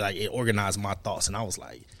chronological order. Like, it organized my thoughts, and I was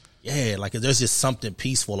like, yeah, like, there's just something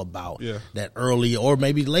peaceful about that early or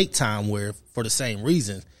maybe late time where, for the same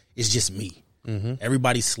reason, it's just me.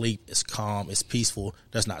 Everybody sleep. It's calm. It's peaceful.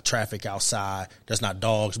 There's not traffic outside. There's not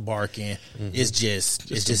dogs barking. It's just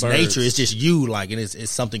the nature. birds. It's just you. Like, and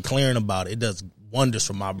it's something clearing about it. It does wonders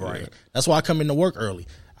for my brain. That's why I come into work early.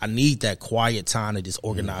 I need that quiet time to just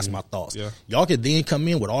organize my thoughts. Yeah. Y'all can then come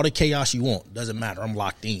in with all the chaos you want. Doesn't matter. I'm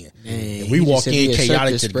locked in. Man, If we you walk just sent me in a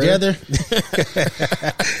chaotic circus, bro. together,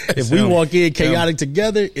 if we walk in chaotic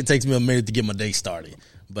together, it takes me a minute to get my day started.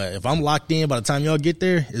 But if I'm locked in, by the time y'all get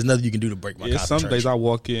there, there's nothing you can do to break my Yeah, concentration. some days I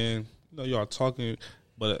walk in, y'all talking,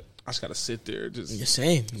 but I just got to sit there. Just The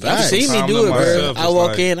same. You Facts. see me Time do to it, bro. myself, I it's walk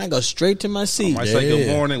like- in, I go straight to my seat. I say good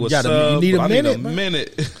morning. What's up? You need a But minute, I bro. need a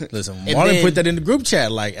minute. Listen, And Marlon then- put that in the group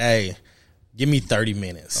chat, like, hey, give me 30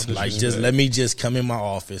 minutes. Like, just let me just come in my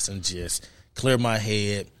office and just clear my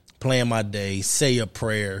head, plan my day, say a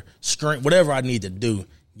prayer, scream, whatever I need to do.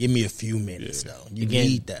 Give me a few minutes, though. You Again,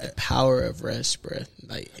 need the that. power of rest, bro.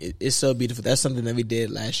 Like, it's so beautiful. That's something that we did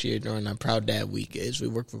last year during our Proud Dad Week. Is we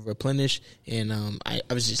worked for Replenish, and I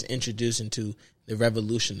was just introducing to the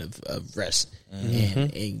revolution of rest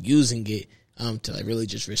and using it to like really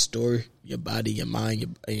just restore your body, your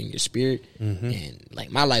mind, and your spirit. And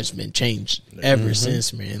like, my life's been changed ever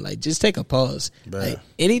since, man. Like, just take a pause. Bruh. Like,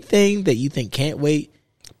 anything that you think can't wait,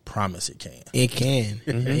 Promise it can. it can.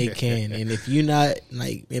 It can. And if you're not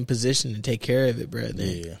like in position to take care of it, bro,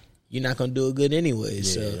 then Yeah. you're not gonna do it good anyway.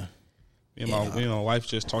 So Yeah. Me and my wife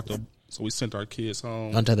just talked to, so we sent our kids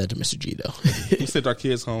home. don't tell that to Mr. G though. We sent our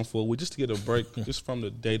kids home for a week just to get a break just from the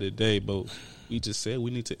day to day. But we just said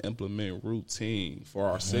we need to implement routine for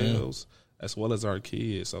ourselves as well as our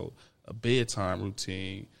kids. So a bedtime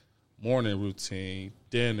routine, morning routine,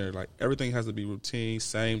 dinner, like everything has to be routine,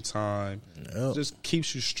 same time. Yep. Just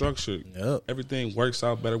keeps you structured. Yep. Everything works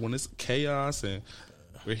out better when it's chaos and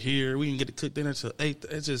we're here. We can get to cook dinner till 8.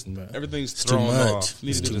 It's just everything's It's too thrown much. off. You need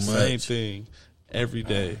It's to do too the same much. thing every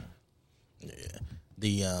day.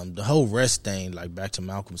 The whole rest thing, like, back to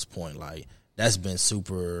Malcolm's point, like, that's been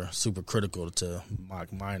super critical to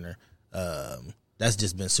Mark Minor. That's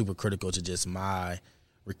just been super critical to just my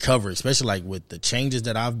recovery, especially like with the changes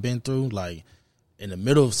that I've been through. Like in the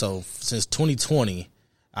middle of since 2020,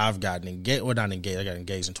 I've gotten engaged. Well, not engaged. I got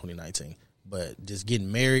engaged in 2019, but just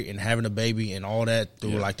getting married and having a baby and all that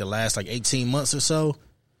through like the last like 18 months or so.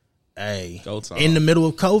 Hey, in the middle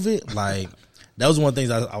of COVID, like that was one of the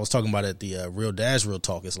things I was talking about at the Real Dash Real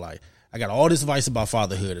Talk. It's like I got all this advice about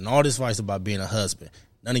fatherhood and all this advice about being a husband.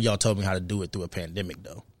 None of y'all told me how to do it through a pandemic,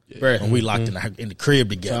 though. Yeah. When we locked in the crib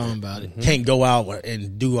together, Talking about it. Can't go out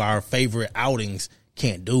and do our favorite outings.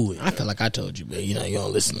 Can't do it. I feel like I told you, but you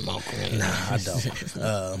don't listen to my uncle. Nah, I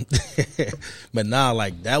don't. But nah,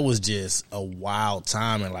 like that was just a wild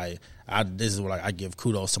time, and like this is what I give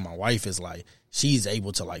kudos to my wife. Is like she's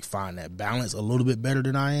able to like find that balance a little bit better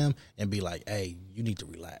than I am, and be like, hey, you need to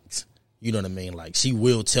relax. You know what I mean? Like she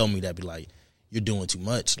will tell me that, be like, you're doing too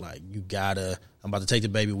much. Like you gotta. I'm about to take the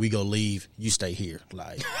baby. We go leave. You stay here.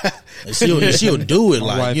 Like and she'll do it.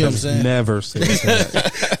 Like you know what I'm saying? Never said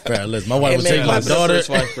that. Bro, listen, my wife will take my daughter.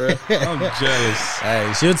 I'm jealous.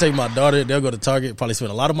 Hey, she'll take my daughter. They'll go to Target. Probably spend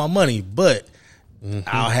a lot of my money, but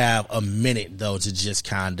I'll have a minute though to just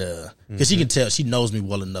kind of because she can tell. She knows me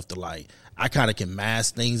well enough to like. I kind of can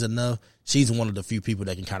mask things enough. She's one of the few people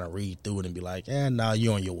that can kind of read through it and be like, nah,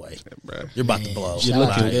 you're on your way. Yeah, you're about to blow. You're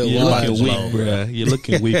looking weak, bro. You're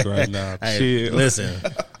looking weak right now. Hey, listen,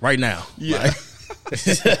 right now. Yeah.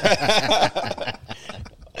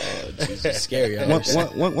 Jesus, scary.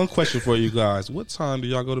 One question for you guys. What time do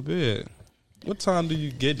y'all go to bed? What time do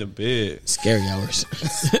you get to bed? Scary hours.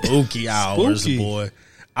 Spooky hours, boy.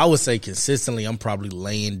 I would say consistently I'm probably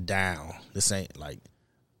laying down. This ain't like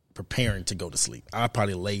preparing to go to sleep. I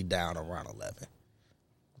probably lay down around 11.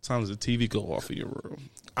 What time does the TV go off in your room?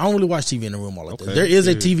 I don't really watch TV in the room all like that. There is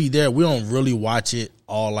a TV there. We don't really watch it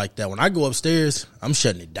all like that. When I go upstairs, I'm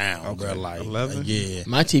shutting it down, bro. Like 11? Yeah.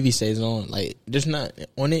 My TV stays on. Like there's not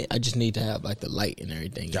on it. I just need to have like the light and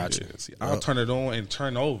everything. Gotcha. Yeah, see, I'll turn it on and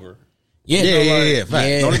turn over. Yeah.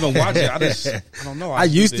 Don't even watch it. I don't know. I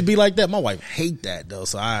used to be like that. My wife hate that though,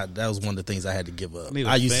 so that was one of the things I had to give up.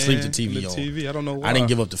 I used to sleep the TV on. TV. I don't know why. I didn't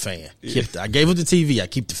give up the fan. I gave up the TV. I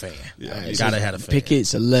keep the fan. Yeah, gotta have a fan.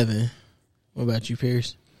 Pickett's 11. What about you,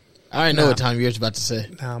 Pierce? I already know what time yours about to say.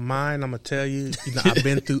 Now mine, I'm gonna tell you. I've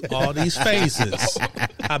been through all these phases.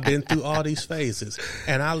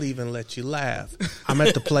 And I'll even let you laugh. I'm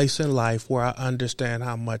at the place in life where I understand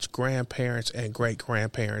how much grandparents and great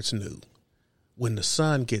grandparents knew. When the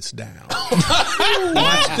sun gets down,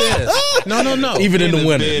 watch this. No. Even in the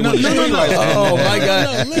winter. No. Oh my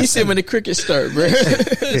God! He said when the crickets start, bro.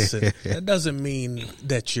 Listen, that doesn't mean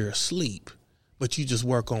that you're asleep, but you just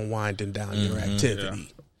work on winding down your activity.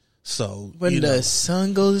 Yeah. So when the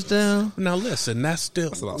sun goes down, now listen, that's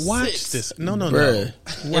watch 6. This. No. Bruh.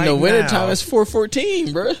 Right in the wintertime, it's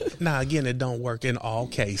 4:14, bro. Now again, it don't work in all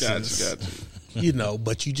cases. Gotcha.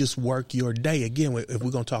 But you just work your day. Again, if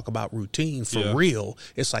we're going to talk about routine for real,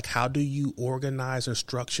 it's like how do you organize and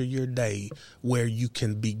structure your day where you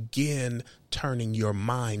can begin turning your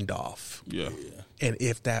mind off? Yeah. And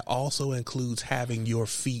if that also includes having your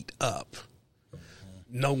feet up.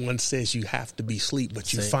 No one says you have to be asleep,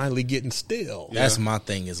 but you're finally getting still. That's my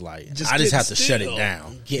thing is like, I just have to shut it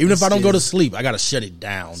down. Even if I don't go to sleep, I got to shut it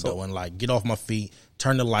down though and like get off my feet,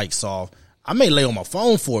 turn the lights off. I may lay on my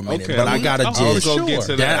phone for a minute, but I gotta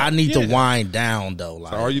I need to wind down though.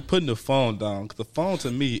 Like, so are you putting the phone down? Because the phone to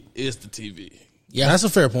me is the TV. Yeah, that's a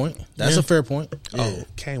fair point. A fair point. Yeah. Oh,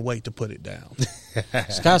 can't wait to put it down.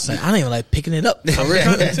 Scott's like, I don't even like picking it up. I'm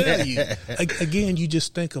trying to tell you. Again, you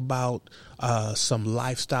just think about some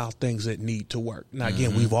lifestyle things that need to work. Now,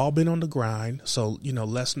 again, we've all been on the grind, so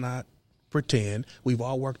let's not pretend we've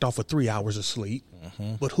all worked off of 3 hours of sleep.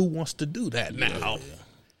 But who wants to do that now? Yeah.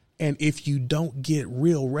 And if you don't get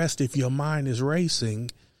real rest, if your mind is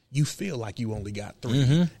racing, you feel like you only got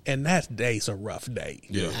 3. And that day's a rough day.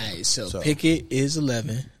 Yeah. All right, so Pickett is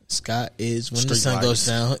 11. Scott is when street the sun lights. Goes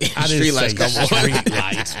down. I didn't say street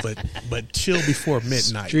lights, but chill before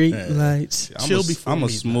midnight. Street lights. Chill before midnight. I'm a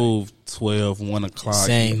smooth 12, 1 o'clock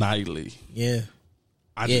nightly. Yeah.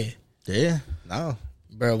 Yeah. No.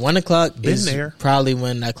 Bro, 1 o'clock is there. Probably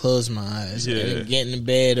when I close my eyes. Yeah. Getting in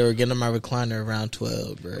bed or getting in my recliner around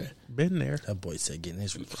 12, bro. Been there. That boy said getting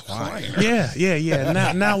his recliner.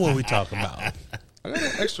 Yeah. Now what we talking about? I got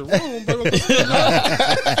an extra room, bro.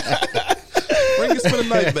 Bring us for the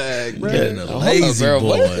night bag, bro. Getting a lazy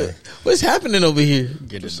boy. What's happening over here?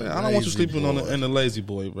 I don't want you sleeping in the lazy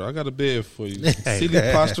boy, bro. I got a bed for you. City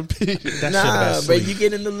Posturepedic. Nah, bro, you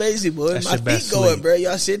get in the lazy boy. My feet going, bro.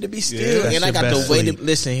 Y'all said to be still, and I got the way to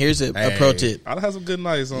listen. Here's a pro tip. I have some good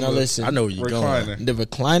nights on. Now listen, I know where you're going. The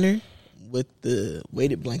recliner with the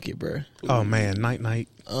weighted blanket, bro. Oh man, night.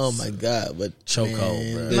 Oh my God, but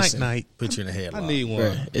Chokehold, bro. listen, Night. Put you in the headlock. I need one.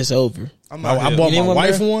 bro, it's over. I I bought my one,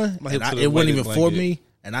 wife bro? one, I'ma hit and to the it wasn't weighted even for blanket. me.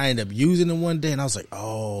 And I ended up using it one day, and I was like,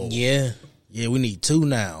 "Oh, Yeah, we need two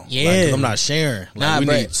now. Yeah. Like, 'cause I'm not sharing. Like, nah, we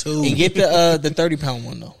bro. need two. And get the 30-pound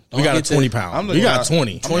one though. we got a get the- 20 pound. I'm the You guy- got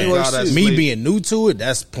 20. I'm the guy that Me sleep- being new to it,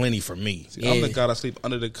 that's plenty for me. See, I'm the Yeah. guy that sleep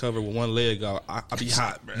under the cover with one leg out. I be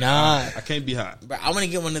hot, bro. Nah. I can't be hot. Bro, I want to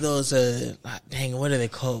get one of those. Dang, what are they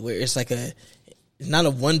called? Where it's like it's not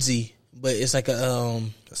a onesie, but it's like a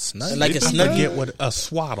snug? like a I snuggie. forget what a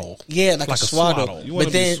swaddle. Yeah, like a swaddle. swaddle. You wanna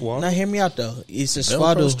But be then, swaddled? now hear me out though. It's a Velcro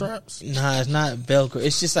swaddle. straps? Nah, it's not Velcro.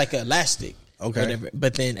 It's just like elastic. Okay. Whatever.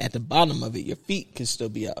 But then at the bottom of it, your feet can still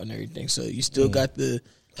be out and everything. So you still got the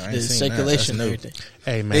I ain't seen circulation that. and That's everything.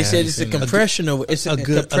 Hey man, They said it's a compression over. It's a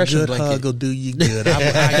compression hug blanket. will do you good.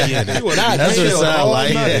 I get it. You Nah, That's what it chill. sounds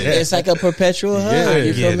like. Yeah. It's like a perpetual hug. Yeah,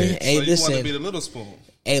 you feel get me? it. Hey, So you want to listen. be the little spoon?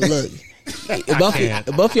 Hey, look.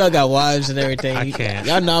 Both y'all got wives and everything. I can't.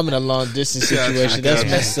 Y'all know I'm in a long distance Yeah, situation. I That's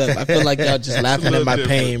can't. messed up. I feel like y'all just laughing at my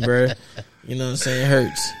pain, bro. You know what I'm saying? It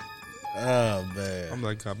hurts. Oh man, I'm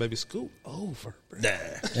like, God, baby, scoot over, bro.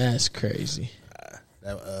 That's crazy.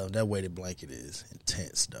 that weighted blanket is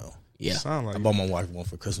intense though. Yeah. Sound like I bought my wife one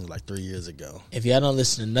for Christmas like 3 years ago. If y'all don't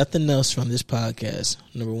listen to nothing else from this podcast,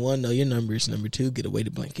 number one, know your numbers. Number two, get a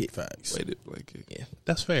weighted blanket. Facts. weighted blanket.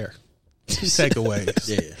 That's fair. Takeaways.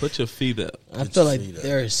 Yeah. Put your feet up. I feel like feet up.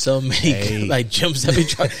 there are so many Hey. like jumps that we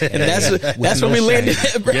try, and that's no where we landed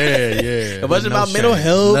shame. at, bro. Yeah, yeah. It wasn't no about mental shame.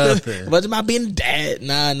 health. Nothing. It wasn't about being a dad.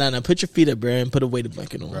 Nah. Put your feet up, bro, and put a weighted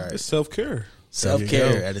blanket on. Right. It's self care.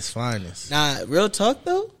 Self-care. at its finest. Nah, real talk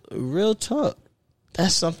though. Real talk.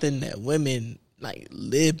 That's something that women like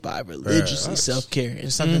live by religiously. Facts. Self-care,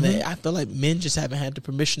 and something that I feel like men just haven't had the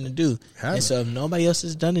permission to do. Haven't. And so if nobody else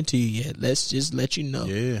has done it to you yet, let's just let you know.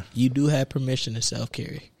 Yeah. You do have permission to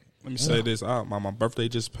self-care. Let me say this. My birthday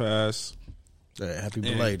just passed. Yeah, happy and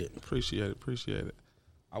belated. Appreciate it.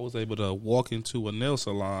 I was able to walk into a nail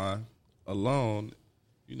salon alone,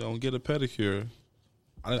 and get a pedicure.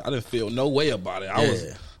 I didn't feel no way about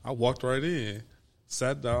it. I walked right in,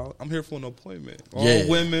 sat down. I'm here for an appointment. All Yeah.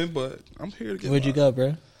 women, but I'm here to get. Where'd you go,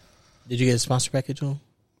 bro? Did you get a sponsor package on?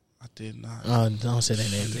 I did not. Oh, don't say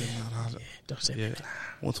that name. Don't say Yeah, that.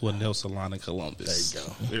 went to a nail salon in Columbus. There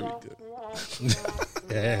you go. Very good.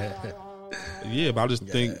 Yeah, but I just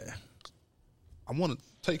think I want to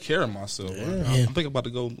take care of myself. Right? I'm thinking about to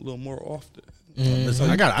go a little more often. Listen,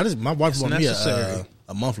 my wife bought me necessary.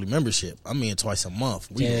 a monthly membership. I'm in twice a month.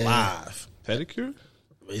 We Yeah. live. Pedicure?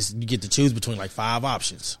 You get to choose between like 5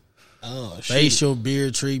 options: Oh, shit. facial,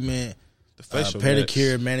 beard treatment, The facial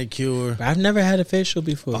pedicure, manicure. I've never had a facial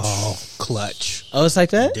before. Oh, clutch. Oh, it's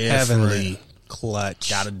like that? Different. Heavenly clutch.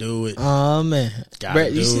 Gotta do it. Oh man, Gotta Bruh,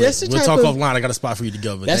 do you see, it. that's the We'll type talk of offline. I got a spot for you to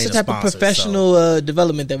go. But that's they the ain't a type of sponsor, professional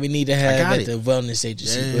development that we need to have got at it. the wellness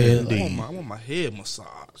agency. Yeah. bro. I want my head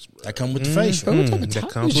massage, bro. that come with the facial. That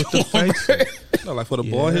comes with the face. Like for the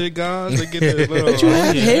bald head guys, they get their little. But you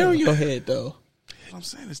have hair on your head though. What I'm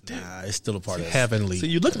saying is different. Nah, it's still a part of it. Heavenly. See,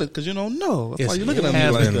 you looking at because you don't know. That's It's why you looking at me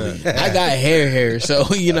like heavenly. that. I got hair,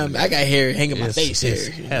 so you know I got hair hanging my It's- face it's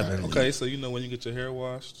here. heavenly. Okay, so when you get your hair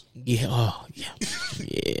washed, Yeah. Oh yeah.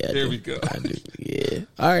 Yeah. I there do. we go. I do. Yeah.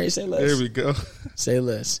 All right. Say less. There we go. Say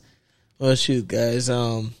less. Well, shoot, guys.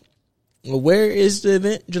 Well, where is the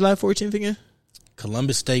event? July 14th again?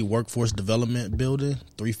 Columbus State Workforce Development Building,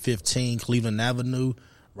 315 Cleveland Avenue,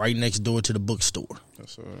 right next door to the bookstore.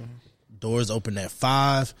 That's Doors open at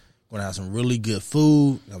 5. Gonna have some really good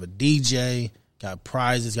food. Have a DJ. Got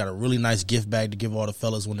prizes. Got a really nice gift bag to give all the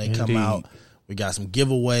fellas when they come Indeed. out. We got some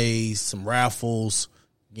giveaways, some raffles.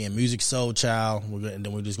 Again, Music Soul Child. And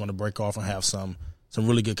then we're just gonna break off and have some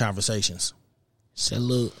really good conversations.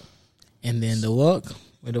 Salute. And then the walk.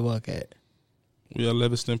 Where the walk at? We at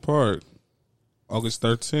Livingston Park, August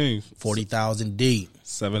 13th, 40,000 deep.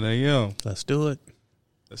 7 a.m. Let's do it.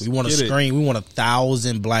 Let's We want to get it. screen. We want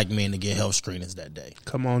 1,000 black men to get health screenings that day.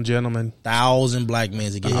 Come on, gentlemen. 1,000 black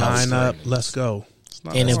men to get health Line up. screenings. Let's go. It's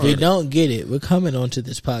not And if hard. we don't get it, we're coming onto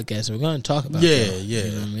this podcast and we're going to talk about Yeah, that. yeah.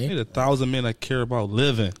 You know what I We mean? need 1,000 men that care about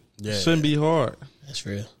living. Yeah. Shouldn't be hard. That's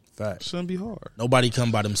real. Facts. Shouldn't be hard. Nobody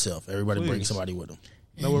come by themselves. Everybody Please. bring somebody with them.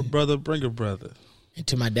 Know a brother, bring a brother. And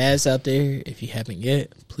to my dads out there, if you haven't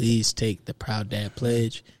yet, please take the Proud Dad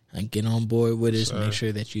Pledge and get on board with us. Make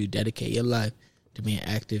sure that you dedicate your life to being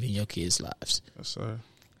active in your kids' lives. Yes, sir.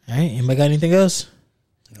 All right. Anybody got anything else?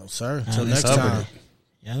 No, sir. Until let's next cover time. it.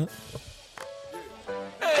 Yep.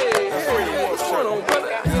 What's going on,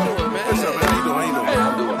 brother? How you doing, man? What's up, man? How you doing? Hey,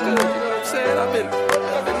 I'm doing good. You know what I'm saying? I've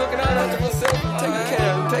been looking out after myself,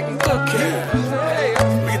 taking good care. Hey,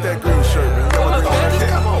 We get that green shirt.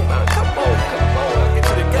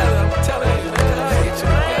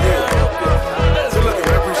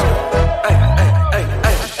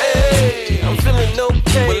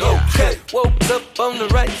 okay. Woke up on the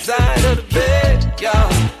right side of the bed,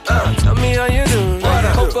 y'all. Tell me how you doing.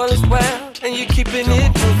 Hope all is well and you keeping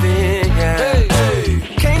it moving, yeah.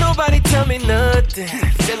 Can't nobody tell me nothing.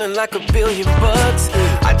 Feeling like $1 billion.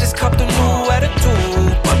 I